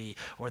degree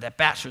or that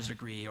bachelor's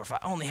degree, or if I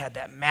only had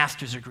that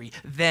master's degree,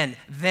 then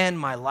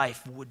my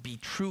life would be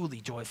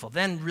truly joyful.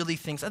 Then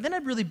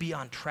I'd really be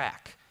on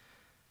track.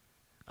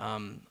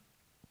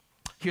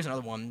 Here's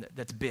another one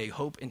that's big: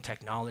 hope in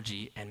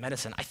technology and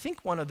medicine. I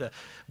think one of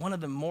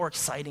the more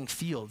exciting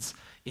fields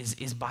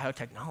is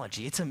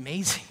biotechnology. It's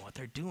amazing what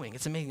they're doing.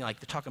 It's amazing.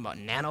 Like they're talking about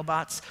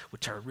nanobots,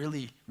 which are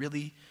really,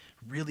 really,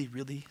 really,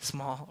 really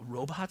small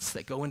robots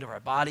that go into our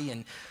body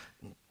and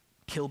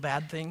kill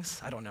bad things.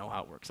 I don't know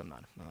how it works. I'm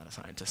not a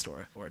scientist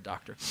or a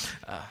doctor.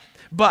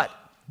 But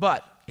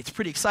it's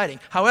pretty exciting.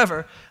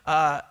 However,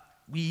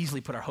 we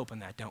easily put our hope in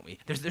that, don't we?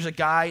 There's a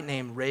guy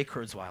named Ray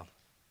Kurzweil.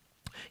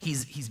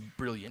 He's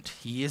brilliant.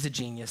 He is a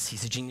genius.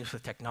 He's a genius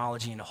with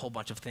technology and a whole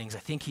bunch of things. I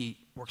think he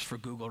works for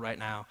Google right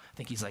now. I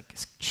think he's like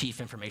chief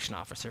information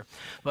officer.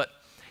 But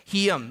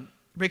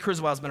Ray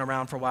Kurzweil's been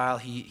around for a while.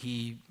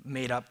 He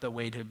made up the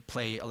way to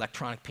play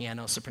electronic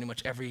piano, so pretty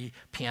much every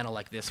piano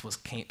like this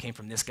came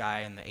from this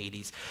guy in the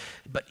 80s.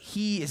 But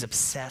he is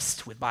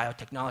obsessed with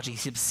biotechnology.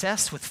 He's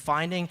obsessed with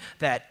finding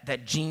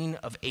that gene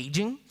of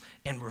aging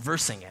and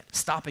reversing it,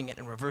 stopping it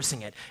and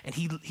reversing it. And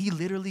he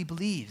literally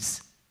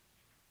believes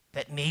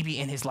that maybe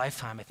in his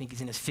lifetime, I think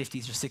he's in his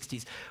 50s or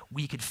 60s,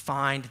 we could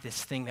find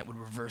this thing that would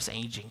reverse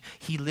aging.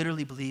 He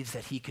literally believes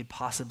that he could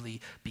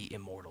possibly be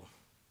immortal.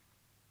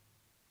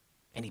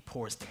 And he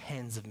pours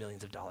tens of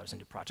millions of dollars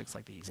into projects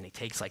like these, and he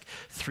takes like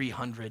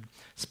 300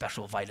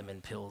 special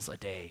vitamin pills a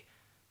day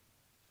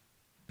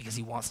because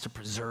he wants to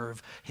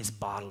preserve his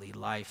bodily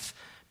life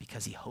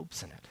because he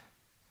hopes in it.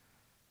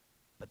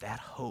 But that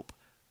hope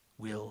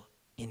will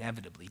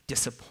inevitably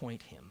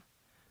disappoint him,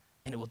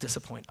 and it will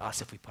disappoint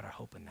us if we put our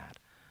hope in that.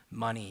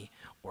 Money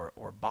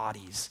or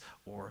bodies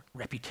or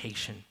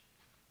reputation,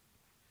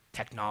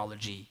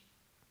 technology,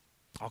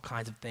 all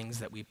kinds of things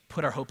that we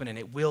put our hope in, and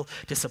it will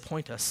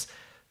disappoint us.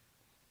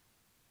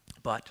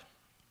 But,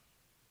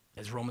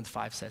 as Romans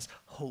 5 says,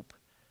 hope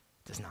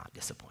does not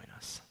disappoint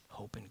us.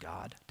 Hope in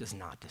God does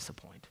not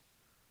disappoint,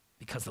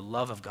 because the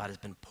love of God has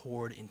been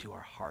poured into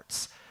our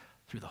hearts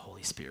through the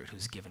Holy Spirit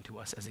who's given to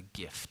us as a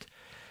gift.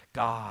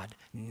 God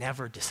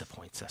never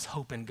disappoints us.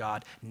 Hope in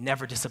God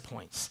never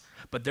disappoints.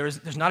 But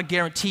there's not a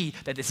guarantee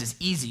that this is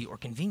easy or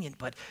convenient,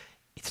 but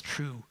it's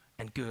true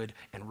and good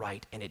and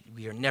right, and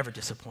we are never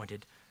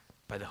disappointed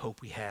by the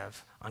hope we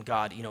have on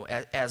God. You know,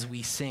 as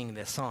we sing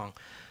this song,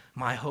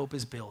 my hope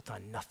is built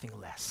on nothing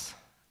less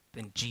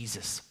than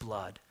Jesus'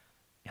 blood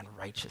and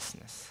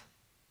righteousness.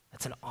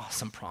 That's an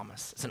awesome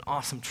promise. It's an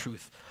awesome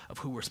truth of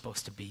who we're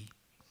supposed to be.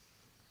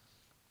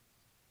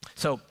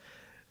 So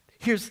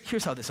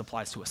here's how this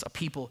applies to us, a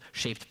people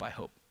shaped by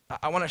hope.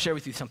 I want to share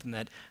with you something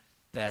that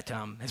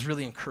has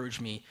really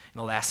encouraged me in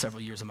the last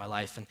several years of my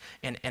life.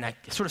 And I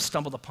sort of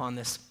stumbled upon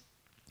this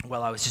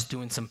while I was just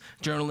doing some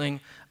journaling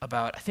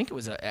about, I think it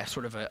was a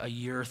sort of a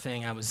year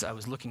thing. I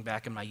was looking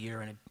back in my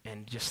year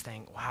and just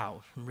saying,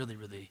 wow, really,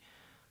 really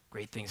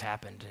great things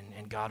happened,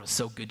 and God was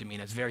so good to me,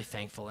 and I was very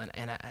thankful. And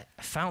I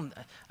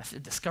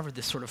discovered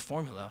this sort of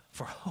formula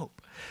for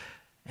hope,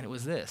 and it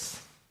was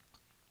this: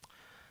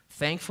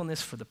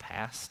 thankfulness for the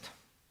past,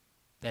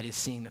 that is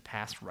seeing the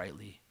past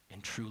rightly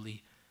and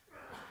truly,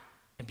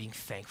 and being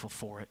thankful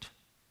for it,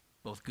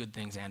 both good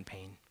things and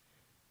pain.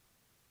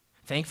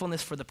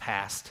 Thankfulness for the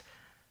past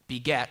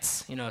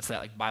begets, it's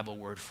that like Bible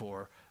word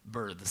for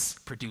births,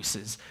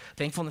 produces.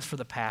 Thankfulness for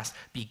the past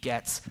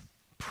begets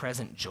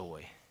present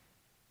joy.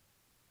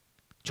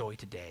 Joy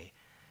today.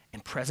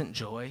 And present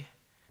joy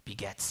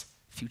begets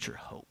future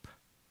hope.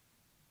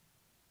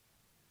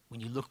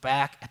 When you look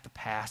back at the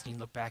past and you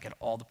look back at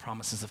all the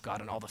promises of God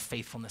and all the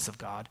faithfulness of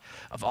God,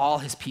 of all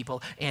his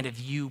people, and of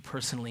you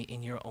personally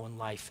in your own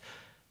life,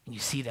 and you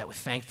see that with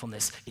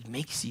thankfulness, it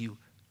makes you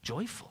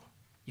joyful.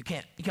 You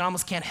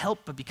almost can't help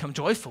but become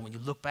joyful when you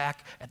look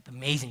back at the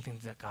amazing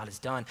things that God has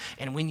done.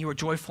 And when you are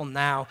joyful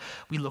now,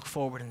 we look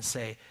forward and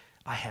say,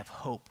 I have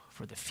hope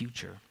for the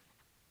future.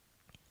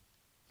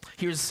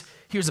 Here's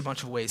a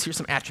bunch of ways. Here's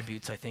some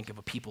attributes, I think, of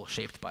a people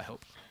shaped by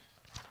hope.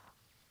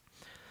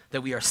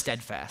 That we are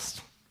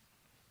steadfast.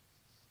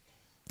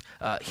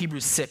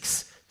 Hebrews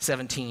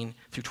 6:17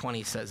 through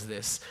 20 says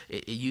this.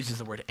 It uses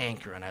the word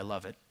anchor, and I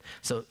love it.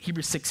 So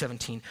Hebrews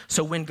 6:17.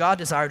 So when God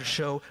desired to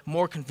show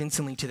more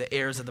convincingly to the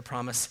heirs of the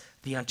promise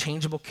the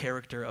unchangeable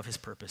character of his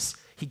purpose,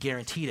 he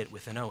guaranteed it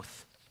with an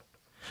oath.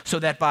 So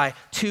that by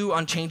two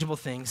unchangeable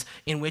things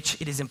in which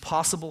it is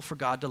impossible for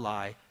God to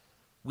lie,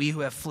 we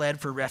who have fled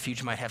for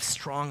refuge might have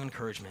strong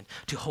encouragement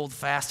to hold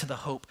fast to the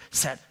hope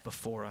set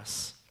before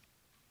us.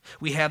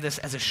 We have this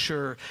as a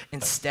sure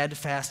and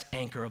steadfast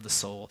anchor of the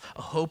soul,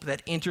 a hope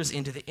that enters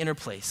into the inner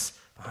place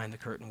behind the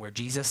curtain where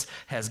Jesus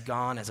has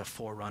gone as a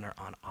forerunner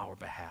on our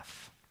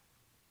behalf.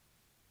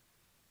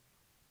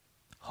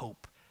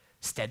 Hope,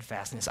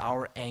 steadfastness.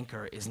 Our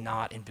anchor is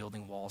not in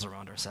building walls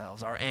around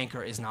ourselves. Our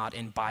anchor is not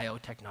in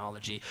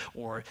biotechnology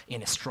or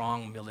in a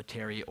strong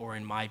military or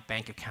in my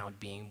bank account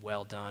being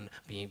well done,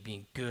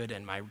 being good,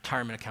 and my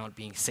retirement account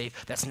being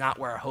safe. That's not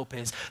where our hope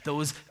is.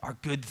 Those are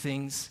good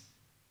things,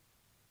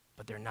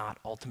 but they're not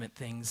ultimate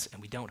things,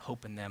 and we don't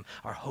hope in them.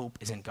 Our hope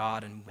is in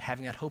God, and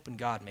having that hope in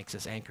God makes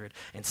us anchored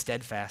and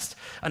steadfast.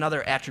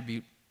 Another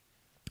attribute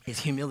is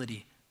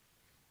humility.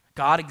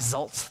 God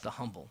exalts the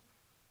humble.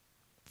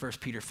 1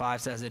 Peter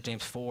 5 says it,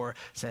 James 4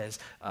 says,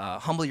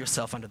 humble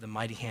yourself under the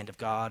mighty hand of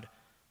God,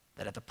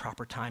 that at the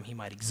proper time he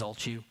might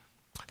exalt you.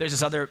 There's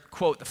this other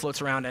quote that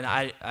floats around, and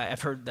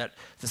I've heard that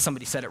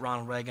somebody said it,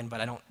 Ronald Reagan,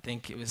 but I don't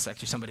think it was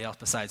actually somebody else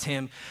besides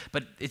him.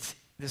 But it's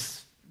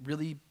this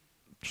really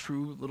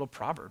true little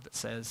proverb that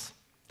says,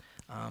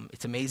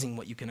 it's amazing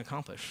what you can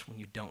accomplish when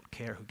you don't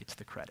care who gets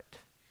the credit.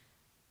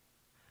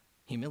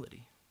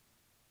 Humility.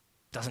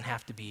 Doesn't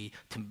have to be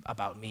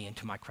about me and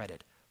to my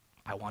credit.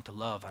 I want to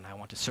love and I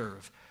want to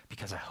serve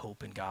because I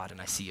hope in God and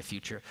I see a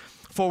future.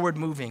 Forward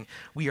moving.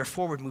 We are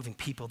forward moving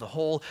people. The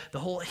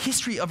whole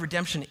history of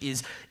redemption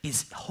is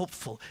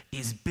hopeful,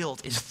 is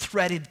built, is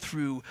threaded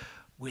through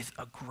with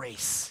a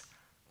grace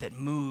that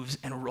moves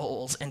and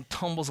rolls and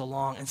tumbles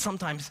along, and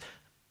sometimes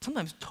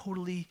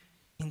totally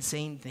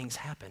insane things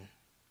happen.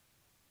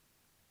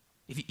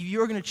 If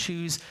you're going to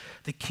choose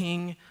the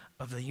king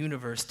of the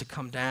universe to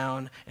come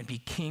down and be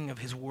king of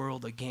his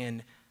world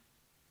again,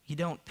 you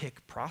don't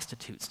pick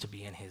prostitutes to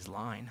be in his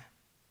line.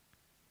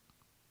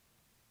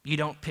 You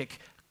don't pick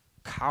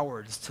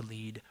cowards to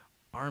lead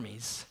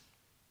armies.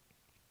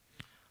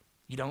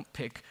 You don't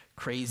pick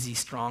crazy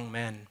strong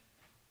men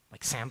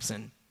like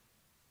Samson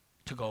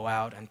to go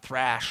out and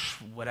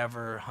thrash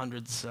whatever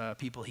hundreds of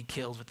people he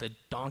kills with a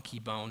donkey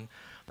bone.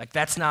 Like,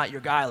 that's not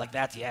your guy. Like,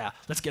 let's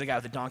get a guy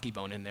with a donkey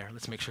bone in there.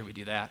 Let's make sure we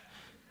do that.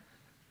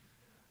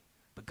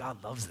 But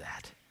God loves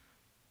that.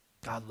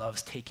 God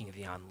loves taking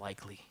the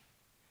unlikely,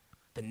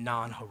 the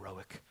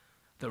non-heroic,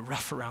 the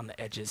rough around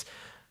the edges,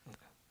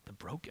 the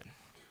broken,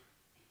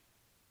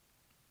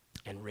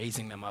 and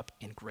raising them up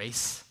in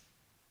grace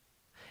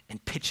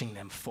and pitching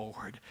them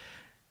forward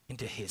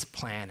into his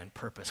plan and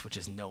purpose, which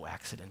is no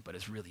accident, but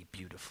is really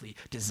beautifully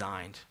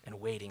designed and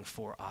waiting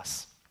for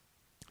us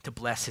to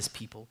bless his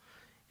people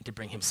and to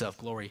bring himself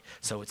glory.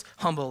 So it's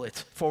humble,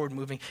 it's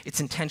forward-moving,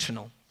 it's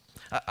intentional.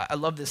 I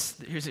love this.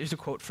 Here's a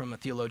quote from a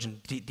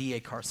theologian,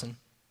 D.A. Carson,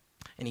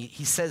 and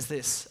he says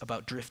this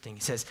about drifting.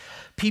 He says,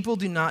 people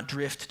do not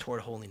drift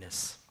toward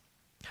holiness.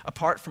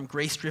 Apart from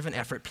grace-driven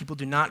effort, people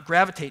do not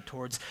gravitate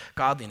towards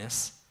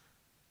godliness,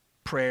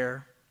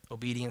 prayer,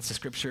 obedience to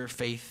Scripture,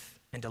 faith,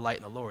 and delight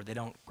in the Lord. They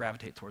don't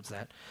gravitate towards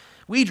that.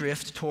 We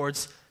drift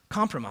towards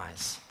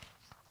compromise.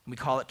 We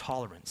call it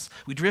tolerance.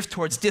 We drift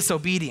towards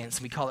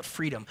disobedience. We call it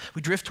freedom.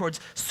 We drift towards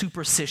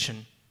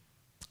superstition.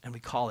 and we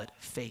call it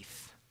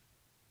faith.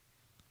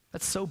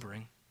 That's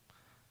sobering.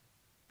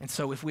 And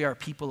so if we are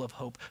people of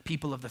hope,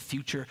 people of the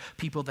future,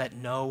 people that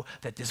know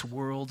that this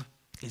world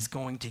is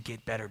going to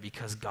get better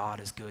because God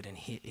is good and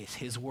it's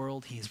his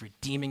world, he is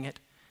redeeming it,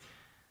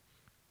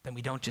 then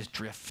we don't just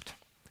drift,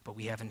 but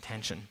we have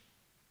intention.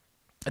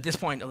 At this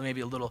point,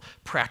 maybe a little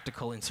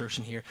practical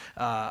insertion here.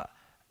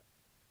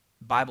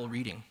 Bible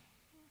reading.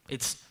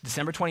 It's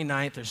December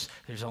 29th.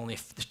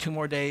 There's 2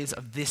 more days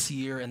of this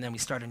year, and then we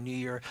start a new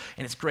year.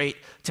 And it's great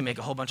to make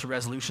a whole bunch of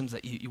resolutions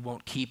that you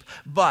won't keep.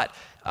 But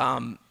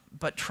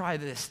try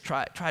this.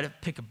 Try to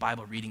pick a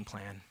Bible reading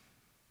plan.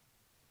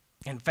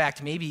 In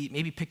fact, maybe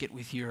pick it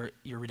with your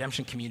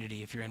redemption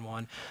community if you're in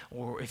one,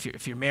 or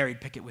if you're married,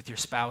 pick it with your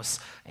spouse,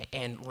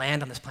 and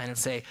land on this plan and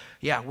say,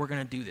 yeah, we're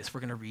going to do this. We're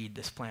going to read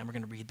this plan. We're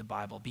going to read the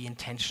Bible. Be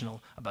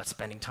intentional about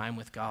spending time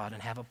with God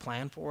and have a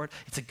plan for it.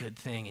 It's a good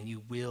thing, and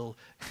you will,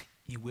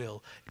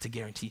 it's a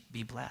guarantee,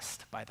 be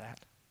blessed by that.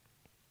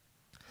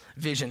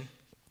 Vision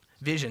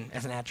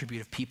as an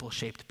attribute of people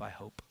shaped by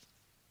hope.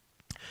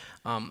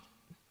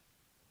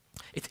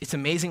 It's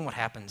amazing what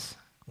happens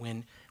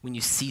when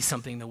you see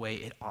something the way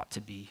it ought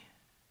to be.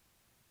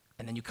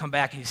 And then you come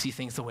back and you see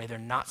things the way they're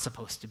not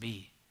supposed to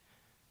be.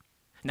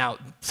 Now,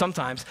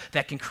 sometimes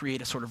that can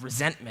create a sort of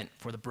resentment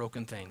for the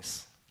broken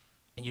things,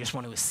 and you just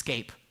want to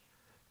escape.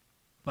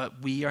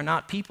 But we are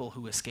not people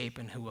who escape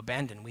and who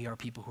abandon. We are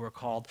people who are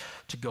called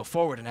to go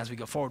forward, and as we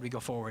go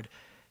forward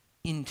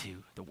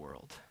into the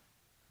world.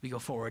 We go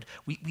forward,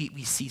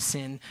 we see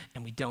sin,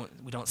 and we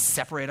don't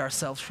separate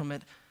ourselves from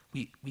it.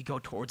 We go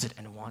towards it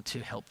and want to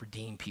help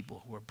redeem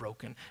people who are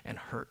broken and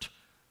hurt.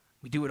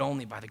 We do it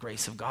only by the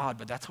grace of God,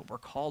 but that's what we're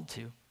called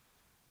to.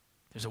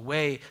 There's a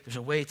way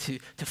to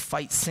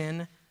fight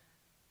sin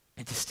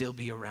and to still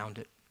be around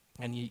it.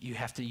 And you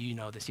have to, you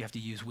know this, you have to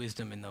use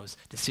wisdom in those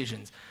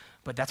decisions.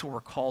 But that's what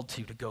we're called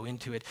to go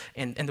into it.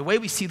 And the way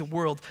we see the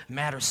world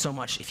matters so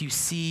much. If you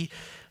see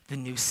the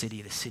new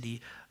city, the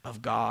city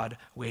of God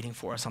waiting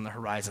for us on the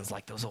horizons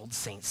like those old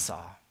saints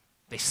saw.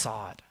 They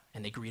saw it.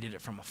 And they greeted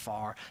it from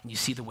afar, and you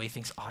see the way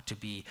things ought to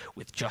be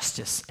with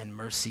justice and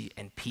mercy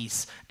and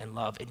peace and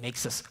love. It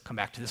makes us come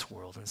back to this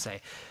world and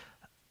say,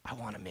 I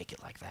want to make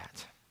it like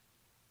that.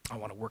 I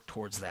want to work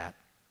towards that.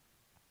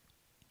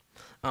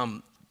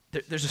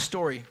 There's a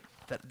story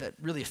that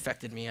really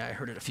affected me. I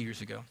heard it a few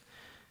years ago.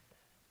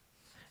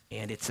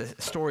 And it's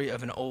a story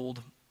of an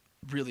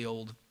really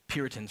old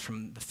Puritans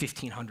from the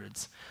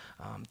 1500s.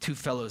 2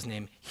 fellows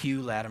named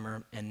Hugh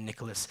Latimer and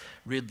Nicholas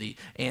Ridley.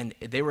 And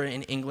they were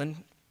in England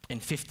in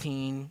the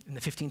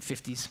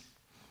 1550s.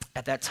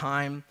 At that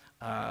time,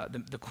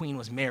 the queen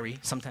was Mary,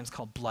 sometimes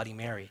called Bloody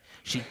Mary.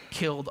 She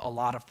killed a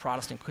lot of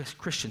Protestant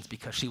Christians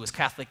because she was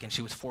Catholic, and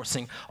she was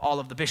forcing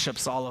all of the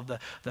bishops, all of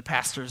the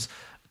pastors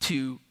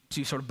to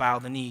sort of bow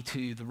the knee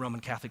to the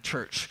Roman Catholic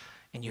Church.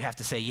 And you have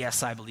to say,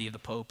 yes, I believe the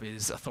Pope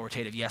is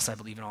authoritative. Yes, I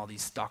believe in all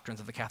these doctrines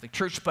of the Catholic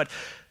Church. But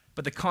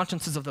the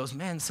consciences of those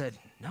men said,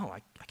 no,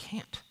 I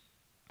can't.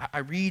 I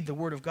read the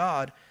Word of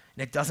God,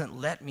 and it doesn't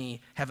let me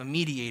have a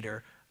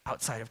mediator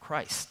outside of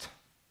Christ.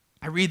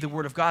 I read the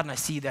Word of God and I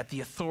see that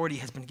the authority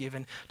has been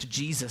given to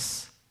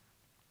Jesus.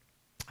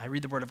 I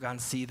read the Word of God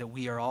and see that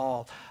we are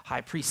all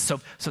high priests.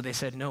 So they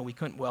said, no, we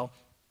couldn't. Well,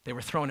 they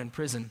were thrown in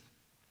prison,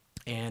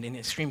 and in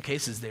extreme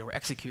cases, they were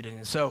executed.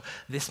 And so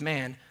this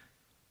man,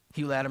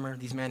 Hugh Latimer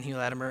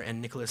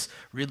and Nicholas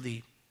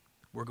Ridley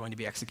were going to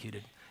be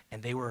executed.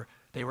 And they were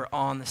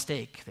on the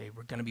stake. They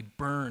were going to be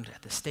burned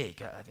at the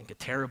stake. I think a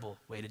terrible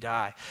way to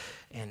die.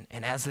 And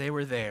as they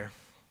were there,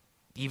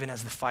 even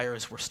as the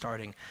fires were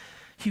starting,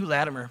 Hugh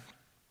Latimer,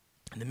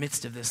 in the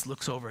midst of this,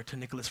 looks over to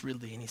Nicholas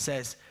Ridley and he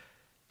says,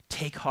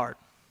 take heart.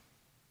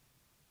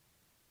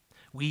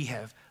 We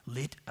have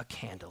lit a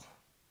candle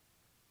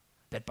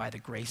that by the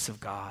grace of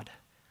God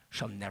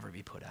shall never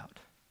be put out.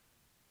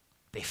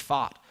 They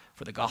fought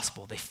for the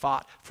gospel. They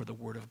fought for the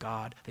Word of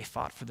God. They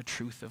fought for the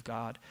truth of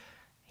God.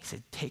 He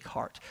said, take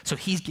heart. So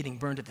he's getting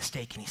burned at the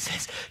stake and he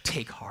says,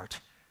 take heart.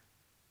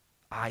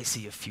 I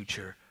see a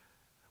future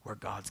where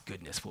God's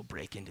goodness will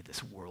break into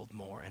this world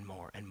more and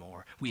more and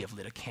more. We have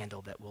lit a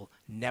candle that will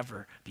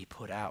never be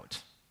put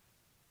out.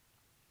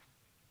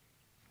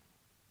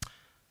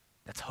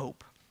 That's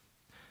hope.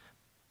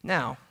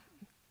 Now,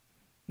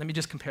 let me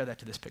just compare that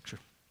to this picture.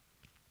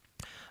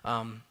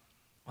 I'll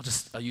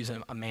use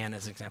a man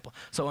as an example.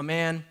 So a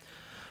man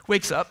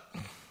wakes up.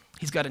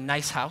 He's got a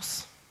nice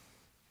house.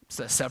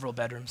 It's several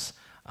bedrooms.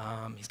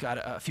 He's got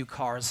a few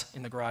cars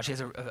in the garage. He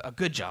has a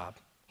good job.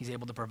 He's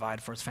able to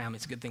provide for his family.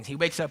 It's a good thing. He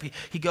wakes up.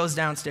 He goes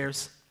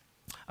downstairs.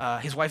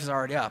 His wife is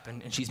already up,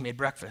 and she's made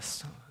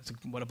breakfast.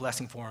 What a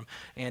blessing for him.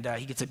 And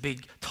he gets a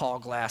big, tall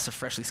glass of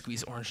freshly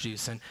squeezed orange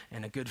juice and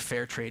a good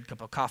fair trade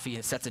cup of coffee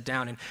and sets it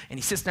down. And he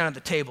sits down at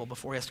the table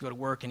before he has to go to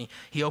work, and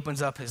he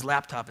opens up his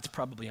laptop. It's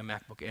probably a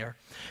MacBook Air.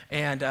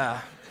 And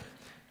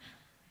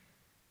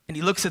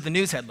he looks at the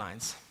news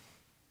headlines.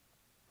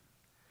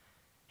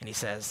 And he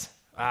says,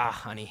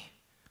 honey,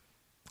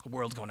 the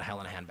world's going to hell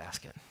in a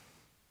handbasket.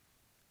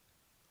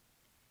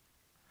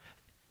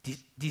 Do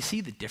you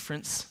see the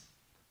difference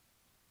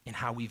in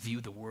how we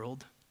view the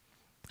world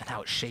and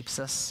how it shapes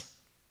us.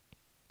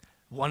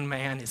 One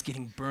man is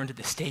getting burned at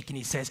the stake, and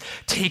he says,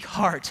 "Take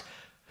heart,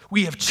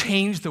 we have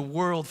changed the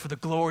world for the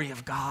glory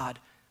of God."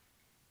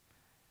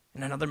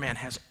 And another man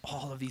has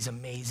all of these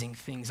amazing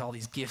things, all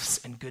these gifts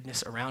and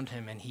goodness around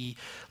him, and he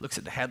looks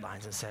at the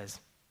headlines and says,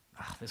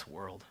 "This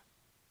world,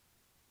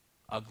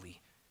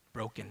 ugly,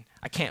 broken,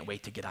 I can't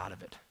wait to get out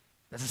of it."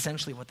 That's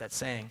essentially what that's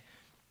saying.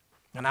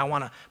 And I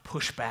want to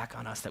push back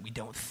on us that we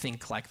don't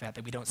think like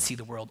that we don't see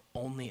the world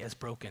only as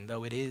broken,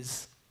 though it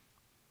is.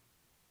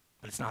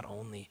 But it's not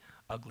only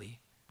ugly.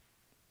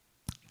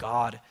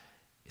 God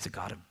is a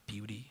God of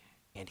beauty,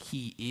 and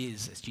he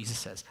is, as Jesus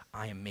says,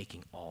 "I am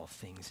making all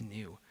things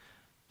new."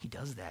 He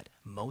does that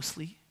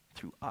mostly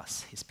through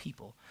us, his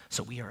people.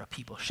 So we are a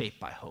people shaped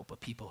by hope, a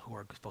people who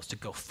are supposed to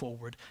go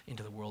forward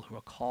into the world, who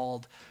are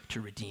called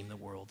to redeem the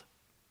world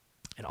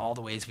in all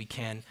the ways we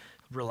can,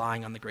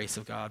 relying on the grace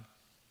of God.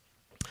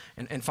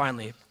 And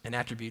finally, an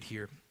attribute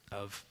here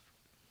of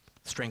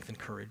strength and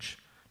courage.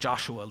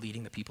 Joshua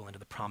leading the people into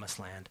the promised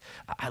land.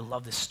 I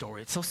love this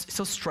story. It's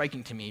so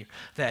striking to me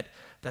that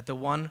the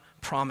one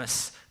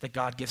promise that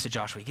God gives to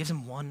Joshua, he gives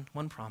him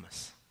one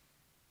promise.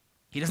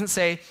 He doesn't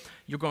say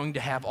you're going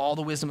to have all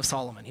the wisdom of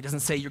Solomon. He doesn't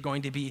say you're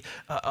going to be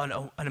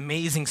an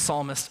amazing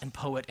psalmist and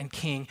poet and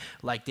king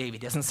like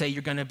David. He doesn't say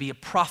you're going to be a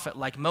prophet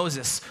like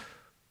Moses,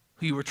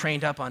 who you were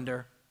trained up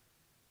under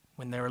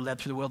when they were led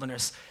through the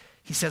wilderness.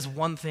 He says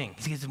one thing.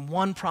 He gives him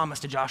one promise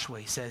to Joshua.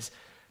 He says,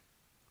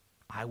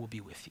 "I will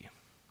be with you.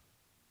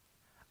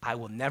 I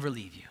will never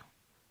leave you.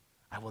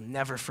 I will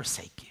never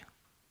forsake you.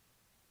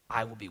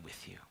 I will be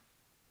with you."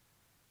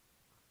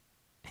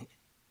 And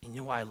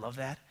you know why I love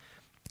that?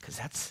 Because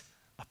that's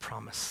a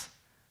promise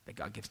that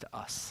God gives to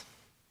us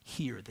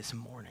here this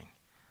morning.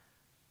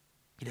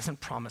 He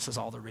doesn't promise us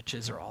all the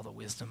riches or all the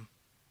wisdom,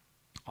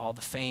 all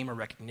the fame or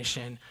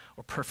recognition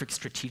or perfect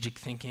strategic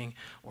thinking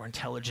or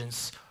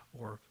intelligence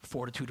or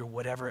fortitude or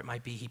whatever it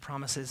might be. He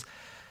promises,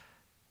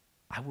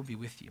 "I will be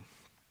with you.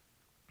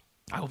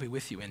 I will be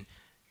with you." And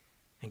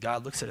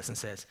God looks at us and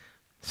says,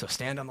 "So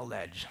stand on the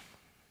ledge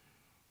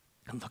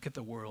and look at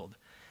the world.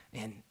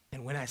 And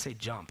when I say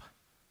jump,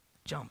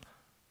 jump.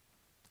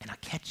 And I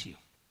catch you.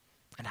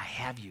 And I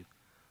have you.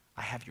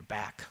 I have your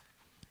back.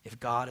 If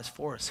God is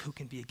for us, who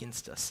can be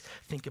against us?"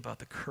 Think about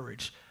the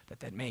courage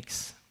that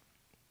makes.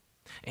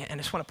 And I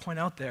just want to point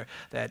out there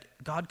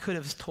that God could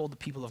have told the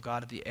people of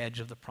God at the edge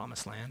of the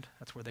promised land,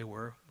 that's where they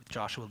were, with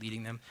Joshua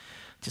leading them,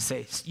 to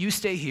say, "You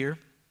stay here.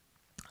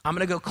 I'm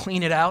going to go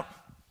clean it out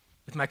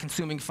with my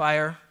consuming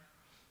fire,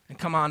 and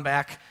come on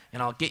back,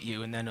 and I'll get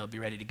you, and then it'll be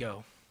ready to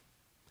go."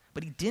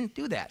 But he didn't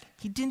do that.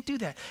 He didn't do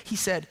that. He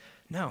said,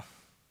 "No,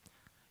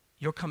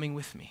 you're coming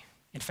with me.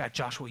 In fact,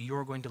 Joshua,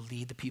 you're going to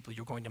lead the people.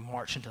 You're going to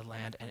march into the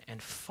land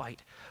and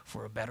fight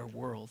for a better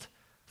world,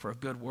 for a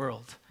good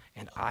world.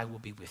 And I will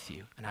be with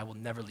you, and I will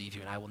never leave you,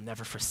 and I will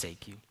never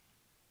forsake you."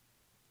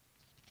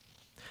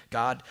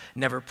 God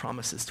never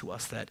promises to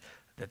us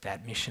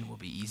that mission will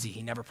be easy.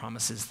 He never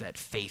promises that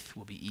faith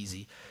will be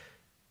easy.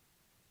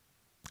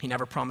 He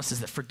never promises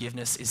that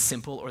forgiveness is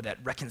simple or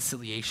that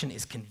reconciliation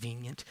is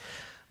convenient.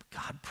 But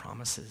God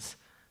promises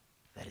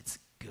that it's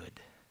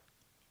good.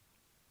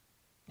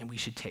 And we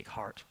should take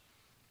heart.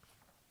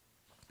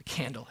 The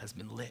candle has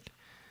been lit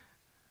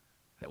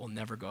that will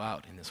never go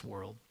out in this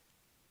world.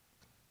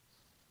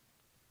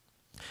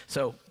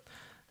 So,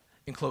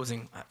 in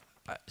closing,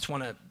 I just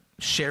want to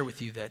share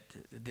with you that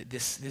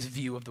this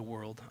view of the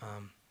world.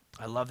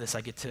 I love this.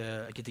 I get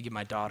to give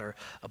my daughter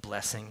a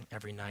blessing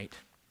every night,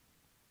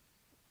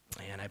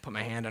 and I put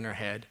my hand on her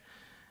head,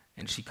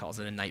 and she calls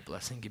it a night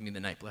blessing. Give me the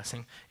night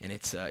blessing, and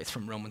it's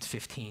from Romans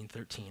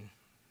 15:13.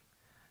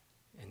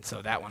 And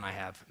so that one I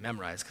have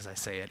memorized because I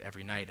say it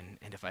every night,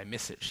 and if I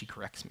miss it, she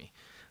corrects me,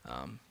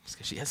 just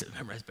because she has it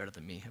memorized better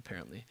than me,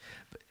 apparently.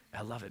 But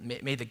I love it.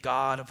 May the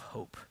God of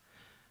hope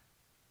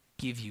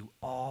give you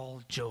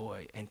all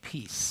joy and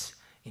peace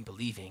in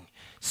believing,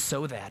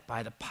 so that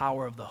by the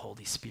power of the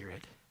Holy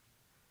Spirit,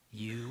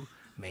 you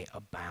may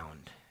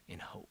abound in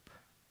hope.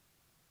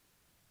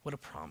 What a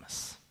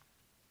promise.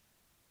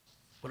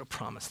 What a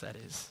promise that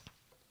is.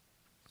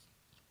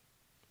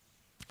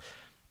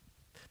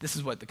 This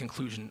is what the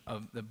conclusion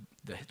of the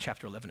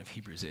chapter 11 of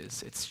Hebrews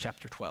is. It's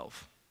chapter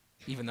 12.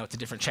 Even though it's a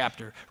different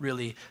chapter,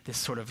 really this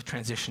sort of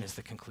transition is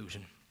the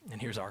conclusion. And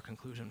here's our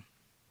conclusion.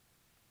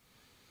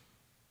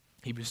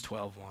 Hebrews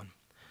 12:1.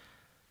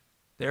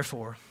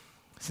 Therefore,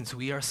 since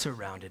we are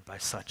surrounded by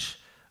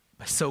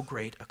so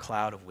great a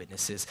cloud of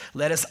witnesses,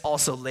 let us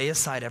also lay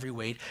aside every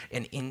weight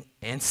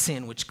and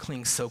sin which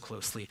clings so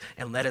closely,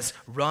 and let us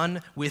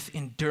run with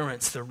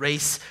endurance the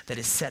race that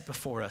is set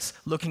before us,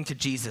 looking to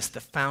Jesus, the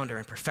founder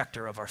and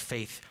perfecter of our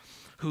faith,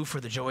 who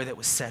for the joy that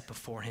was set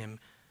before him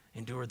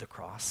endured the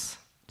cross,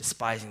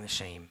 despising the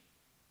shame,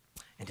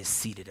 and is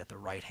seated at the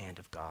right hand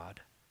of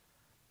God.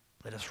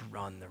 Let us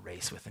run the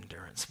race with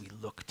endurance. We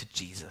look to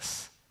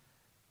Jesus.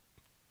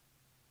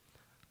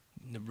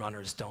 The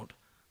runners don't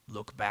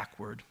look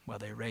backward while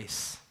they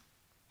race.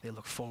 They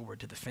look forward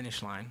to the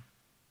finish line.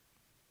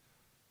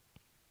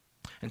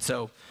 And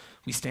so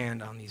we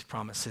stand on these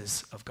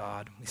promises of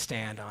God. We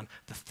stand on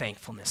the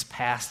thankfulness.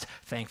 Past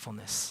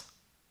thankfulness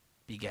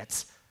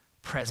begets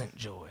present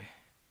joy,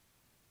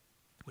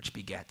 which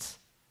begets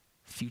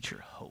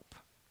future hope.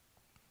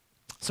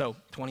 So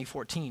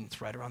 2014,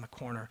 it's right around the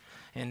corner.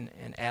 And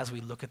as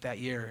we look at that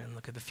year and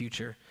look at the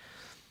future,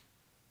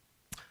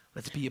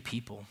 let's be a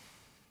people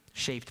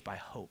shaped by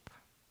hope,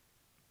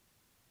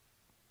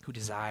 who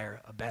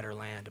desire a better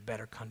land, a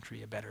better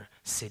country, a better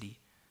city,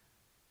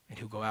 and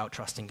who go out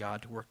trusting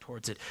God to work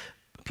towards it.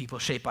 People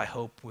shaped by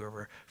hope, where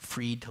we're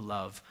freed to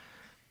love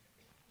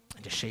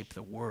and to shape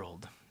the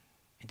world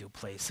into a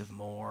place of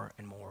more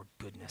and more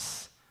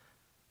goodness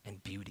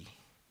and beauty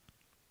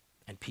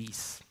and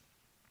peace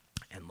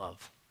and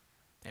love.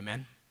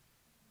 Amen?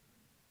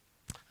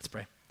 Let's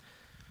pray.